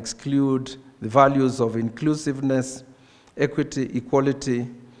 can exclude the values of inclusiveness, equity, equality,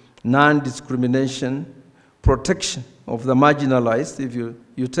 non-discrimination, protection of the marginalized. If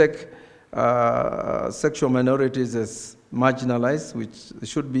you take sexual minorities as marginalized, which they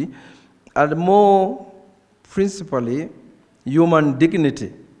should be, and more principally, human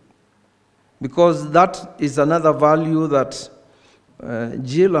dignity, because that is another value that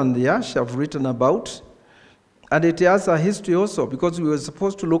Jill and Yash have written about, and it has a history also, because we were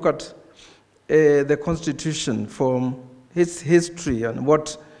supposed to look at the Constitution from its history and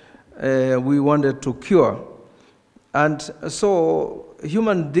what we wanted to cure. And so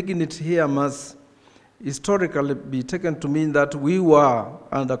human dignity here must historically be taken to mean that we were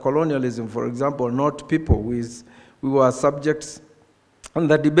under colonialism, for example, not people. We were subjects. And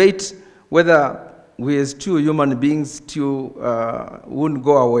the debate whether we as two human beings still wouldn't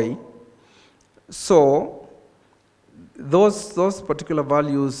go away. So those particular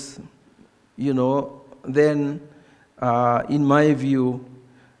values, then in my view,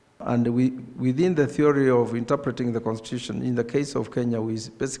 and within the theory of interpreting the Constitution, in the case of Kenya, we're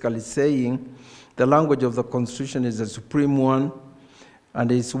basically saying the language of the Constitution is a supreme one,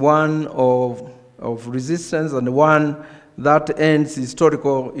 and it's one of resistance and one that ends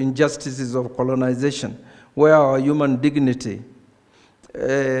historical injustices of colonization, where our human dignity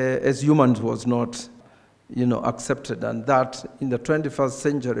as humans was not accepted, and that in the 21st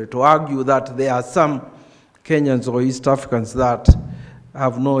century, to argue that there are some Kenyans or East Africans that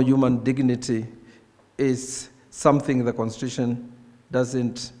have no human dignity is something the Constitution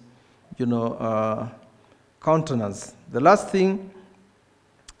doesn't, countenance. The last thing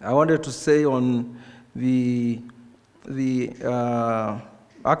I wanted to say on the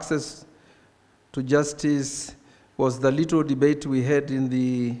access to justice was the little debate we had in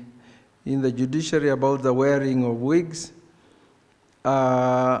the judiciary about the wearing of wigs,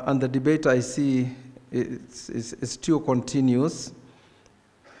 and the debate I see it still continues.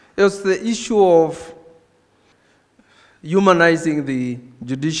 It was the issue of humanizing the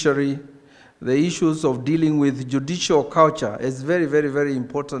judiciary, the issues of dealing with judicial culture is very, very, very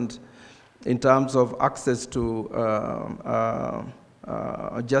important in terms of access to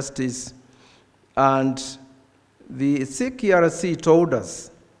justice. And the CKRC told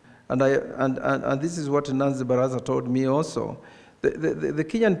us, and this is what Nancy Baraza told me also, the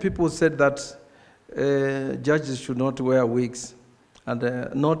Kenyan people said that judges should not wear wigs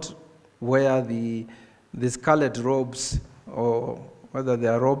and not wear the scarlet robes, or whether they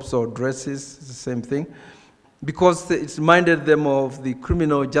are robes or dresses, it's the same thing, because it reminded them of the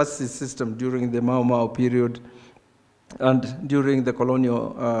criminal justice system during the Mau Mau period and during the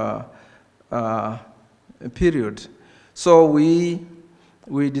colonial period. So we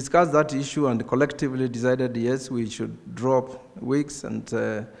discussed that issue and collectively decided, yes, we should drop wigs,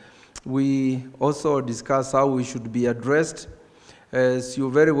 and we also discussed how we should be addressed. As you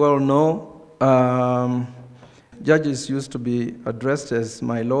very well know, judges used to be addressed as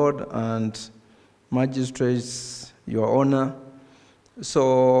my lord, and magistrates, your honor.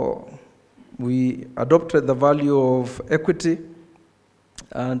 So we adopted the value of equity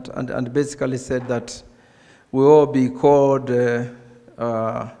and basically said that we all be called your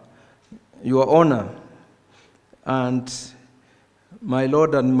honor. And my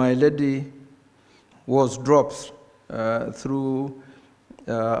lord and my lady was dropped through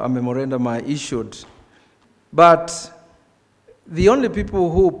a memorandum I issued. But the only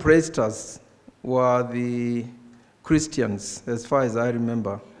people who praised us were the Christians, as far as I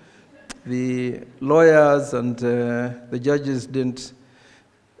remember. The lawyers and the judges didn't.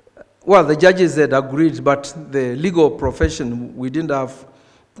 Well, the judges had agreed, but the legal profession, we didn't have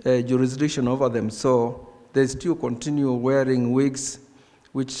jurisdiction over them. So they still continue wearing wigs,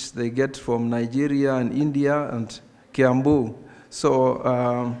 which they get from Nigeria and India and Kiambu.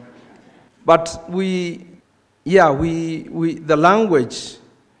 So, but the language,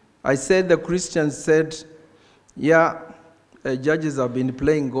 I said the Christians said, yeah, judges have been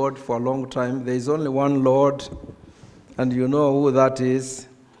playing God for a long time. There is only one Lord, and you know who that is,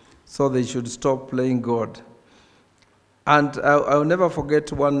 so they should stop playing God. And I'll never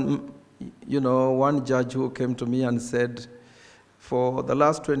forget one judge who came to me and said, for the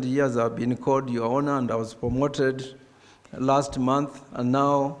last 20 years I've been called your honor, and I was promoted last month, and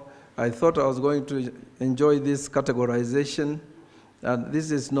now I thought I was going to enjoy this categorization, and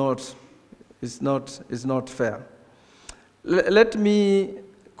this is not fair. Let me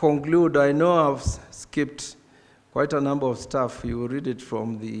conclude. I know I've skipped quite a number of stuff. You will read it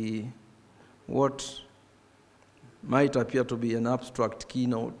from what might appear to be an abstract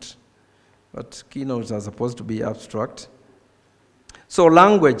keynote, but keynotes are supposed to be abstract. So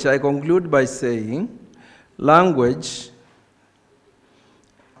language, I conclude by saying, language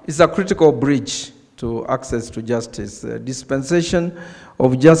is a critical bridge to access to justice. Dispensation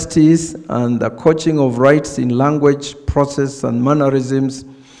of justice and the coaching of rights in language, process, and mannerisms,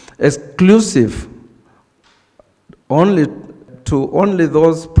 exclusive only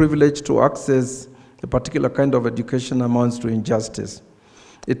those privileged to access a particular kind of education, amounts to injustice.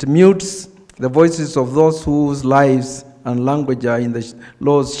 It mutes the voices of those whose lives and language are in the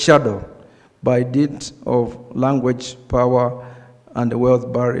law's shadow by dint of language, power, and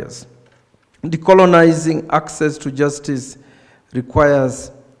wealth barriers. Decolonizing access to justice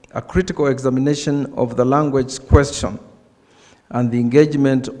requires a critical examination of the language question, and the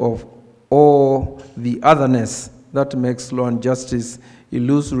engagement of all the otherness that makes law and justice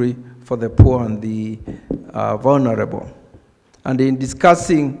illusory for the poor and the vulnerable. And in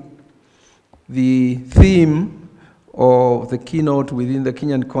discussing the theme of the keynote within the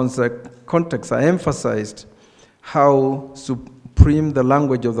Kenyan context, I emphasized how supreme the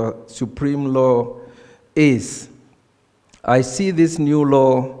language of the supreme law is. I see this new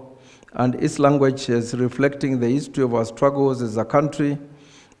law and its language as reflecting the history of our struggles as a country,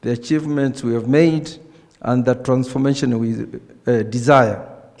 the achievements we have made, and the transformation we desire.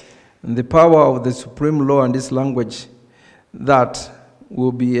 And the power of the supreme law and its language that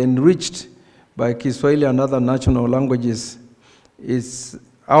will be enriched by Kiswahili and other national languages is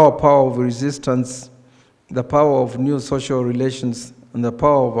our power of resistance, the power of new social relations, and the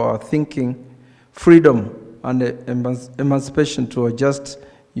power of our thinking, freedom, and emancipation to a just,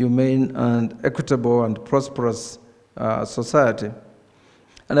 humane, and equitable and prosperous society.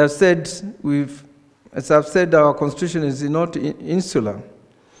 And I've said, as I've said, our constitution is not insular.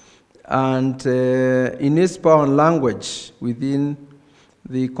 And in its power and language within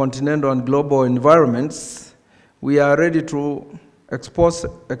the continental and global environments, we are ready to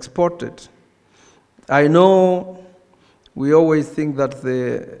export it. I know we always think that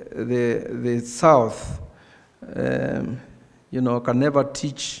the South, can never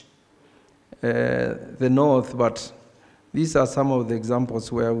teach the North, but these are some of the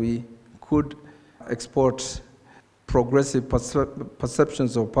examples where we could export progressive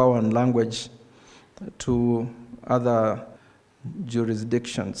perceptions of power and language to other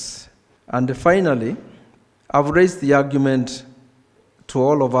jurisdictions. And finally, I've raised the argument to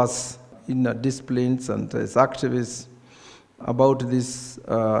all of us in disciplines and as activists about this,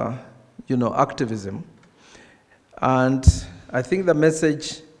 activism. And I think the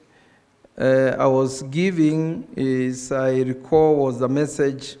message I was giving is, I recall, was the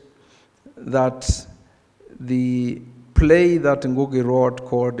message that the play that Ngugi wrote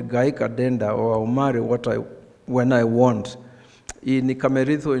called Gaika Denda, or Umari When I Want, in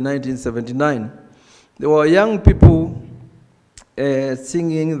Kameritho in 1979. There were young people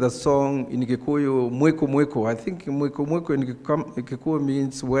singing the song in Kikuyu, Mwiku Mwiku. I think Mwiku Mwiku in Kikuyu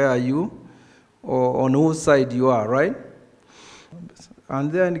means where are you, or on whose side you are, right?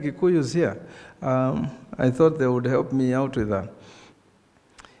 And there in Kikuyu's here. I thought they would help me out with that.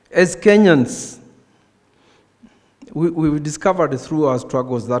 As Kenyans, we've discovered through our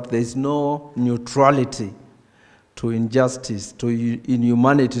struggles that there is no neutrality to injustice, to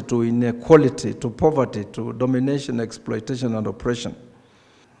inhumanity, to inequality, to poverty, to domination, exploitation, and oppression.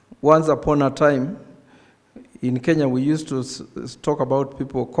 Once upon a time, in Kenya, we used to talk about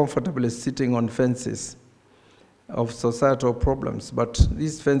people comfortably sitting on fences of societal problems, but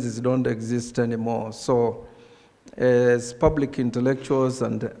these fences don't exist anymore. So, as public intellectuals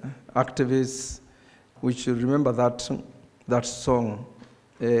and activists, we should remember that song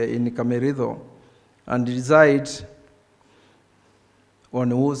in Kameritho and decide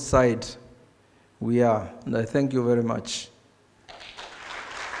on whose side we are. And I thank you very much.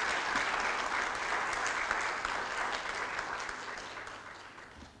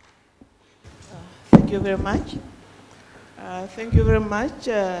 Thank you very much. Thank you very much,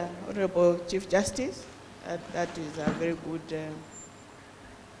 Honorable Chief Justice. That is a very good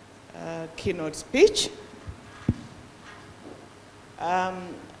keynote speech. I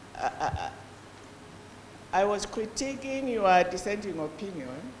was critiquing your dissenting opinion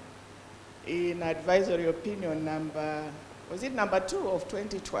in advisory opinion number, was it number 2 of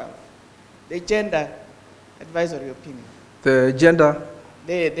 2012? The gender advisory opinion. The gender?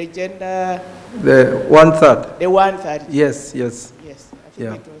 The gender. The 1/3. The 1/3. Yes, yes. Yes, I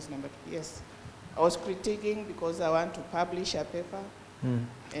think it was number 2, yes. I was critiquing because I want to publish a paper.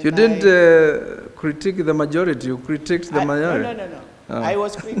 You didn't critique the majority, you critiqued the minority. No. I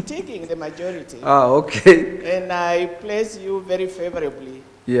was critiquing the majority. Okay. And I place you very favorably.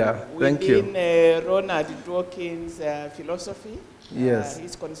 Yeah, thank you. Within Ronald Dworkin's philosophy, yes.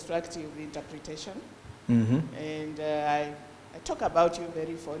 His constructive interpretation. Mm-hmm. And I talk about you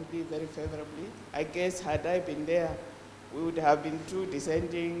very fondly, very favorably. I guess had I been there, we would have been two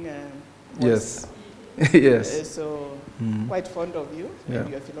dissenting yes. Yes. So quite fond of you and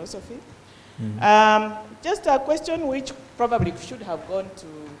your philosophy. Just a question which probably should have gone to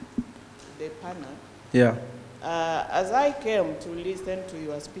the panel. Yeah. As I came to listen to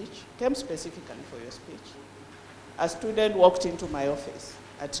your speech, came specifically for your speech, a student walked into my office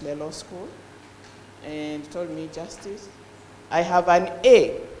at the law school and told me, Justice, I have an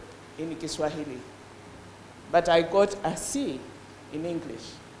A in Kiswahili, but I got a C in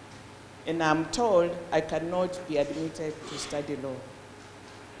English. and I'm told I cannot be admitted to study law.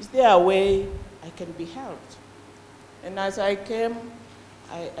 Is there a way I can be helped? And as I came,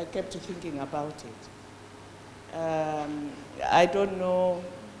 I kept thinking about it. I don't know,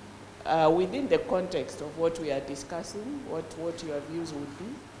 within the context of what we are discussing, what your views would be.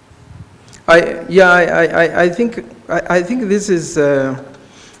 I think this is,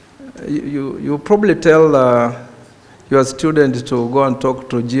 you probably tell your student to go and talk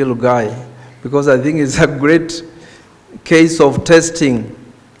to Jill Guy, because I think it's a great case of testing,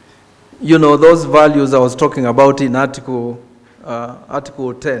 you know, those values I was talking about in Article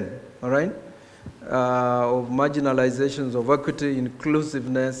 10, all right? Of marginalizations, of equity,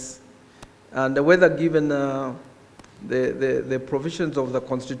 inclusiveness, and whether given the provisions of the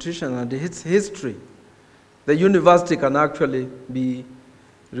Constitution and its history, the university can actually be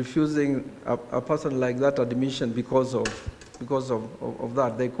refusing a person like that admission because of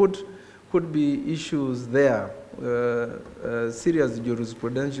that. There could be issues there, serious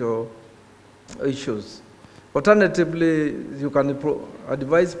jurisprudential issues. Alternatively, you can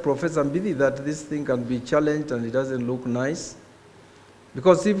advise Professor Mbidi that this thing can be challenged and it doesn't look nice.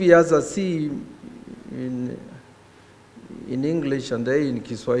 Because if he has a C in English and A in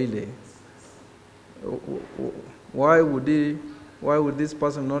Kiswahili, why would this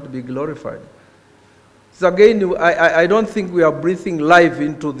person not be glorified? So again, I don't think we are breathing life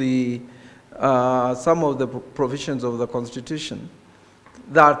into the some of the provisions of the Constitution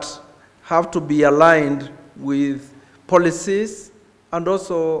that have to be aligned with policies and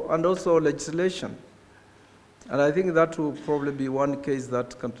also legislation. And I think that will probably be one case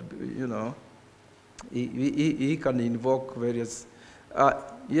that can, you know, he can invoke various.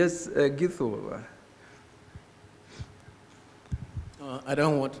 Yes, Githu. I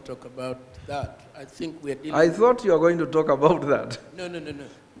don't want to talk about that. I think we are dealing. I thought you were going to talk about that. No. We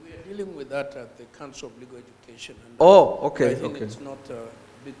are dealing with that at the Council of Legal Education. And okay. I think it's not a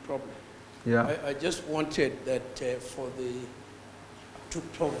big problem. Yeah. I just wanted that to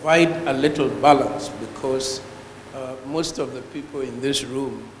provide a little balance, because most of the people in this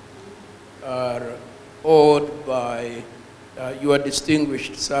room are awed by your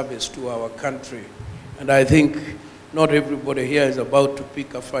distinguished service to our country. And I think not everybody here is about to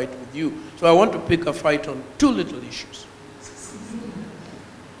pick a fight with you. So I want to pick a fight on two little issues.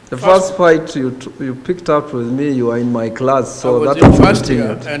 The first fight you picked up with me, you were in my class, so I was that in first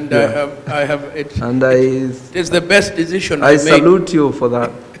year, and yeah. I have it. And it's the best decision I made. I salute you for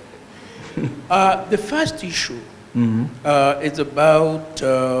that. The first issue is about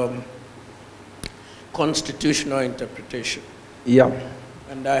constitutional interpretation. Yeah.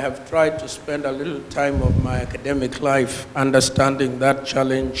 And I have tried to spend a little time of my academic life understanding that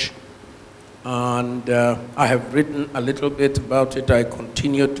challenge. And I have written a little bit about it. I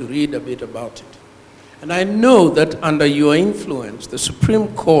continue to read a bit about it. And I know that under your influence, the Supreme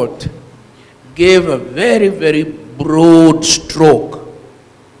Court gave a very, very broad stroke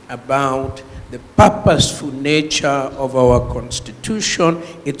about the purposeful nature of our Constitution,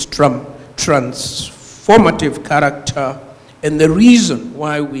 its transformative character, and the reason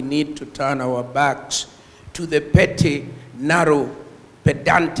why we need to turn our backs to the petty, narrow,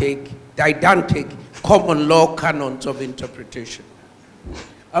 pedantic, didactic, common law canons of interpretation.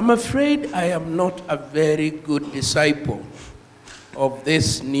 I'm afraid I am not a very good disciple of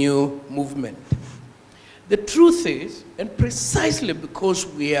this new movement. The truth is, and precisely because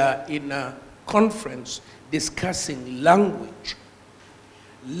we are in a conference discussing language,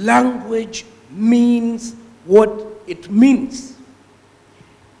 language means what it means.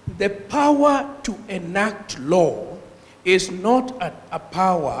 The power to enact law is not a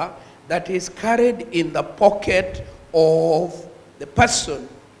power that is carried in the pocket of the person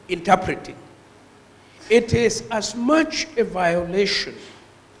interpreting. It is as much a violation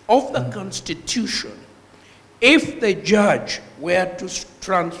of the Constitution if the judge were to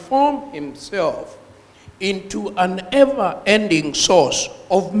transform himself into an ever-ending source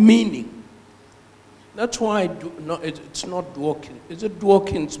of meaning. That's why it's not Dworkin. Is it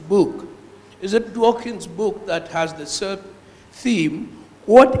Dworkin's book? Is it Dworkin's book that has the theme,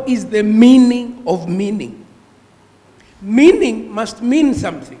 what is the meaning of meaning? Meaning must mean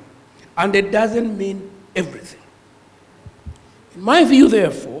something, and it doesn't mean everything. In my view,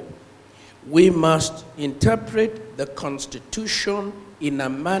 therefore, we must interpret the Constitution in a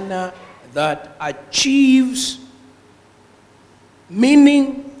manner that achieves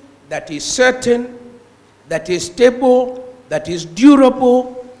meaning that is certain, that is stable, that is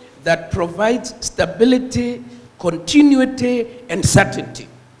durable, that provides stability, continuity, and certainty.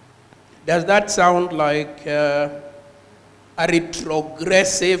 Does that sound like a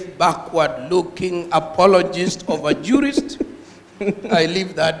retrogressive, backward-looking apologist of a jurist. I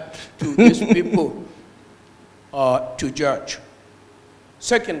leave that to these people to judge.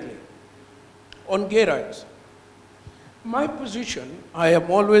 Secondly, on gay rights, my position, I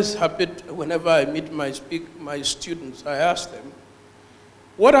am always happy whenever I meet my students, I ask them,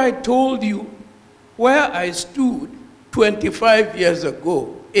 what I told you, where I stood 25 years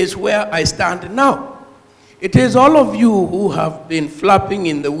ago is where I stand now. It is all of you who have been flapping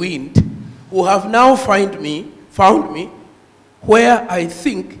in the wind, who have now found me where I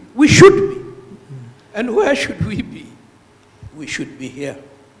think we should be. And where should we be? We should be here.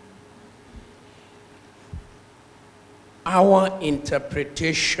 Our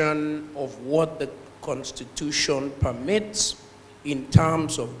interpretation of what the Constitution permits in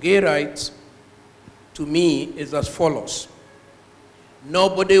terms of gay rights, to me, is as follows.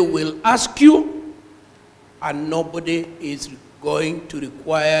 Nobody will ask you, and nobody is going to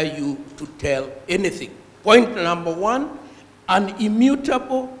require you to tell anything. Point number one, an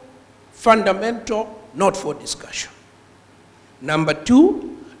immutable, fundamental, not for discussion. Number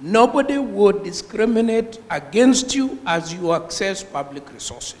two, nobody would discriminate against you as you access public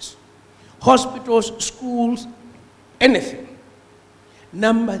resources. Hospitals, schools, anything.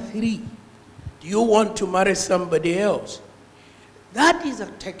 Number three, do you want to marry somebody else? That is a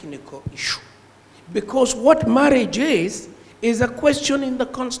technical issue. Because what marriage is a question in the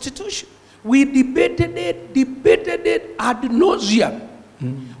Constitution. We debated it ad nauseam.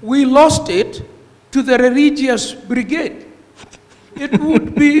 We lost it to the religious brigade. It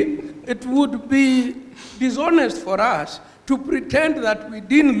would be dishonest for us to pretend that we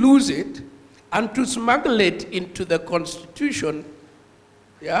didn't lose it and to smuggle it into the Constitution,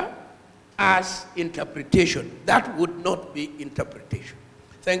 yeah, as interpretation. That would not be interpretation.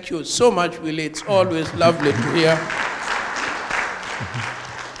 Thank you so much, Willy. It's always lovely to hear.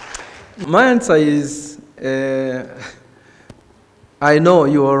 My answer is, I know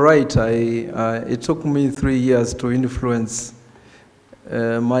you are right. It took me 3 years to influence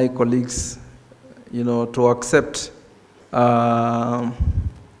my colleagues, to accept, a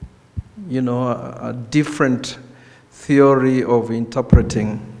different theory of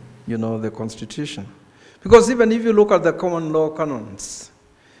interpreting, the Constitution. Because even if you look at the common law canons,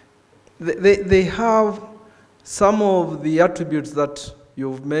 they have some of the attributes that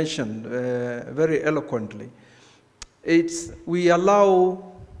you've mentioned very eloquently. We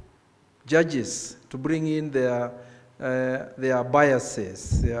allow judges to bring in their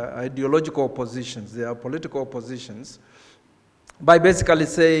biases, their ideological positions, their political positions, by basically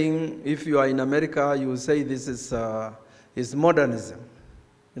saying, if you are in America, you say this is modernism.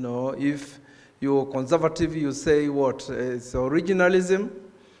 If you're conservative, you say what? It's originalism.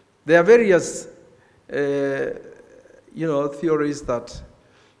 There are various, theories that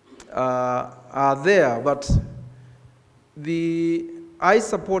are there, but I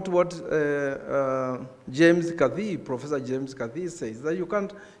support what Professor James Cathie says, that you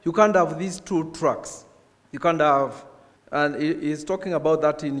can't have these two tracks. You can't have, and he's talking about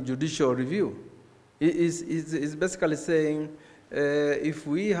that in judicial review. He's basically saying, if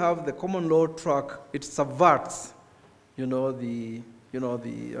we have the common law track, it subverts, the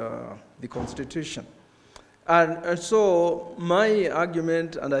Constitution. And so my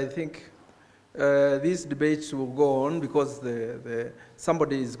argument, and I think these debates will go on because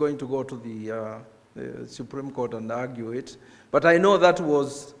somebody is going to go to the Supreme Court and argue it. But I know that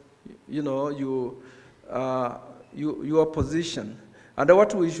was, your position. And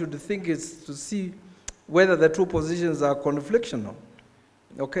what we should think is to see whether the two positions are conflictual.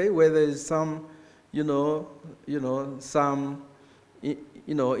 Okay, whether there is some, some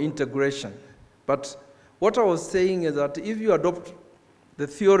integration. But what I was saying is that if you adopt the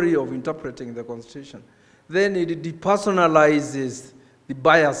theory of interpreting the Constitution, then it depersonalizes the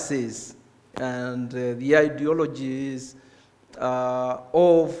biases and the ideologies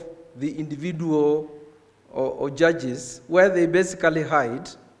of the individual or judges, where they basically hide,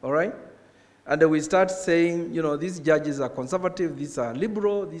 all right? And then we start saying, these judges are conservative, these are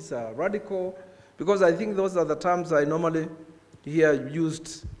liberal, these are radical, because I think those are the terms I normally hear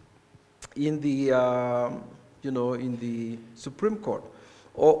used in the, in the Supreme Court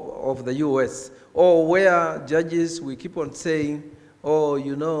of the US, or where judges, we keep on saying,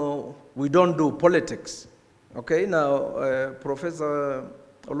 oh, we don't do politics. Okay, now Professor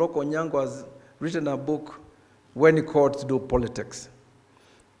Oloko Onyango has written a book, When Courts Do Politics.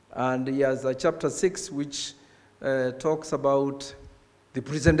 And he has a chapter 6, which talks about the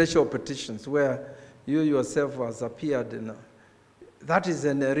presidential petitions, where you yourself has appeared in. That is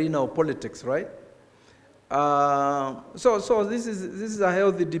an arena of politics, right? So this is a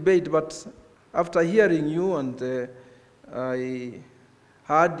healthy debate, but after hearing you and I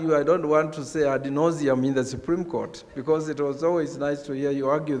heard you, I don't want to say ad nauseum in the Supreme Court, because it was always nice to hear you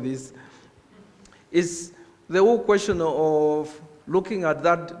argue this. Is the whole question of looking at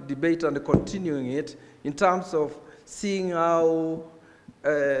that debate and continuing it in terms of seeing how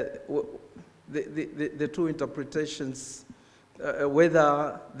the two interpretations,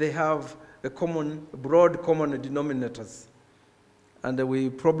 whether they have a broad common denominators, and we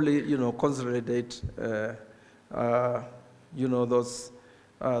probably, consolidate,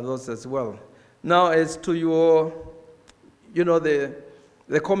 those as well. Now, as to your,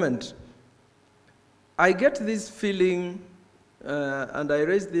 the comment, I get this feeling, and I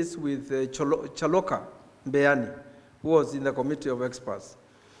raised this with Chaloka Mbeani, who was in the committee of experts.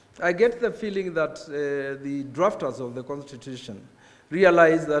 I get the feeling that the drafters of the Constitution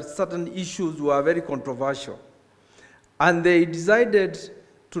realized that certain issues were very controversial, and they decided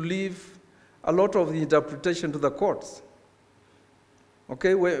to leave a lot of the interpretation to the courts.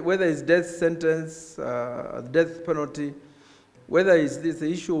 Okay, whether it's death sentence, death penalty, whether it's this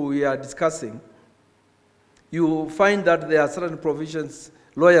issue we are discussing, you find that there are certain provisions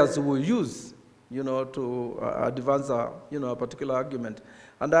lawyers will use, to advance a particular argument.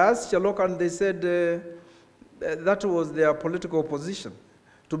 And I asked Chaloka, and they said that was their political position,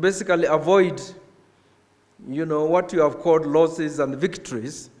 to basically avoid, what you have called losses and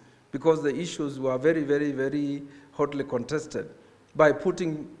victories, because the issues were very, very, very hotly contested, by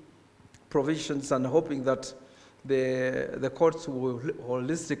putting provisions and hoping that the courts will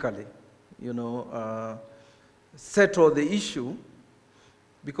holistically, settle the issue,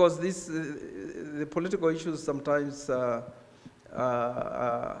 because the political issues sometimes are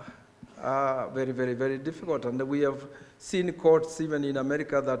very, very, very difficult. And we have seen courts, even in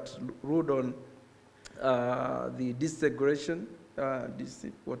America, that ruled on the desegregation,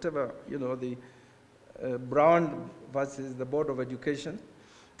 whatever, the Brown versus the Board of Education.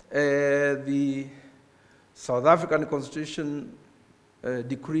 The South African Constitution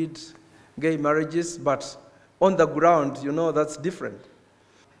decreed gay marriages, but on the ground, that's different.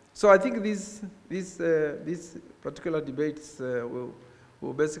 So I think these particular debates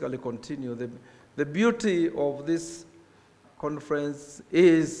will basically continue. The beauty of this conference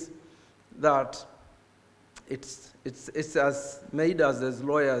is that it's as made us as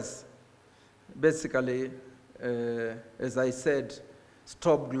lawyers, basically, as I said,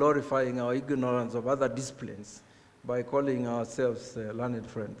 stop glorifying our ignorance of other disciplines by calling ourselves learned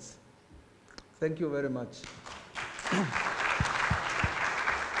friends. Thank you very much.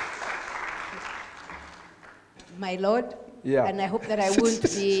 My Lord, yeah. And I hope that I won't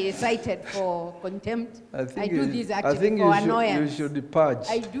be cited for contempt. I do this actually I think for annoyance. You should purge.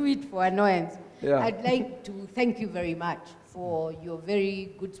 I do it for annoyance. Yeah. I'd like to thank you very much for your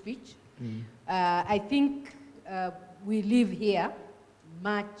very good speech. I think we live here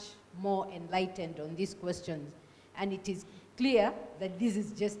much more enlightened on these questions, and it is clear that this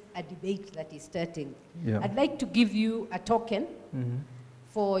is just a debate that is starting. Yeah. I'd like to give you a token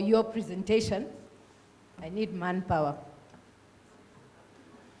for your presentation. I need manpower.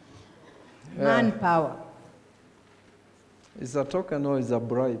 Yeah. Manpower. Is a token or is a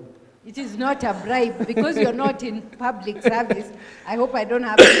bribe? It is not a bribe because you're not in public service. I hope I don't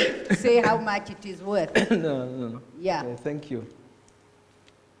have to say how much it is worth. No. Yeah. Okay, thank you.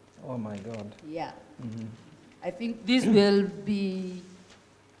 Oh my God. Yeah. I think these will be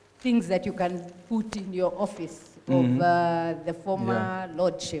things that you can put in your office of the former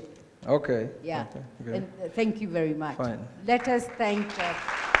lordship. Okay. Yeah. Okay. And thank you very much. Fine. Let us thank.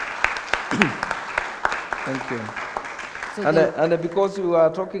 Thank you. So And because we are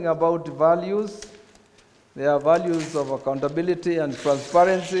talking about values, there are values of accountability and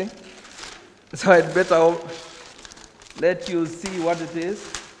transparency. So I'd better let you see what it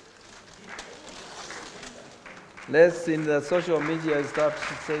is. Let's, in the social media, start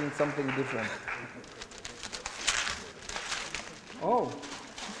saying something different. Oh, okay.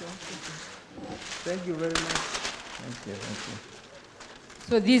 Thank you very much. Thank you.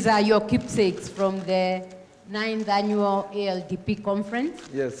 So these are your keepsakes from the 9th annual ALDP conference.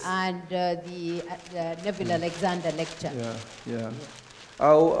 Yes. And the Neville Alexander lecture. Yeah.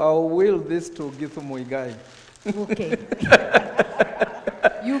 I'll will this to Githu Muigai. Okay.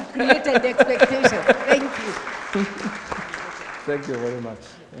 You've created expectation. Thank you. Thank you very much.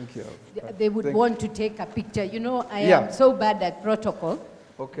 Thank you. They would want to take a picture. You know, I am so bad at protocol.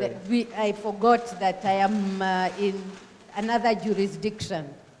 Okay. That I forgot that I am in another jurisdiction.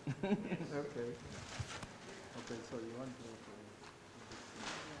 Okay, so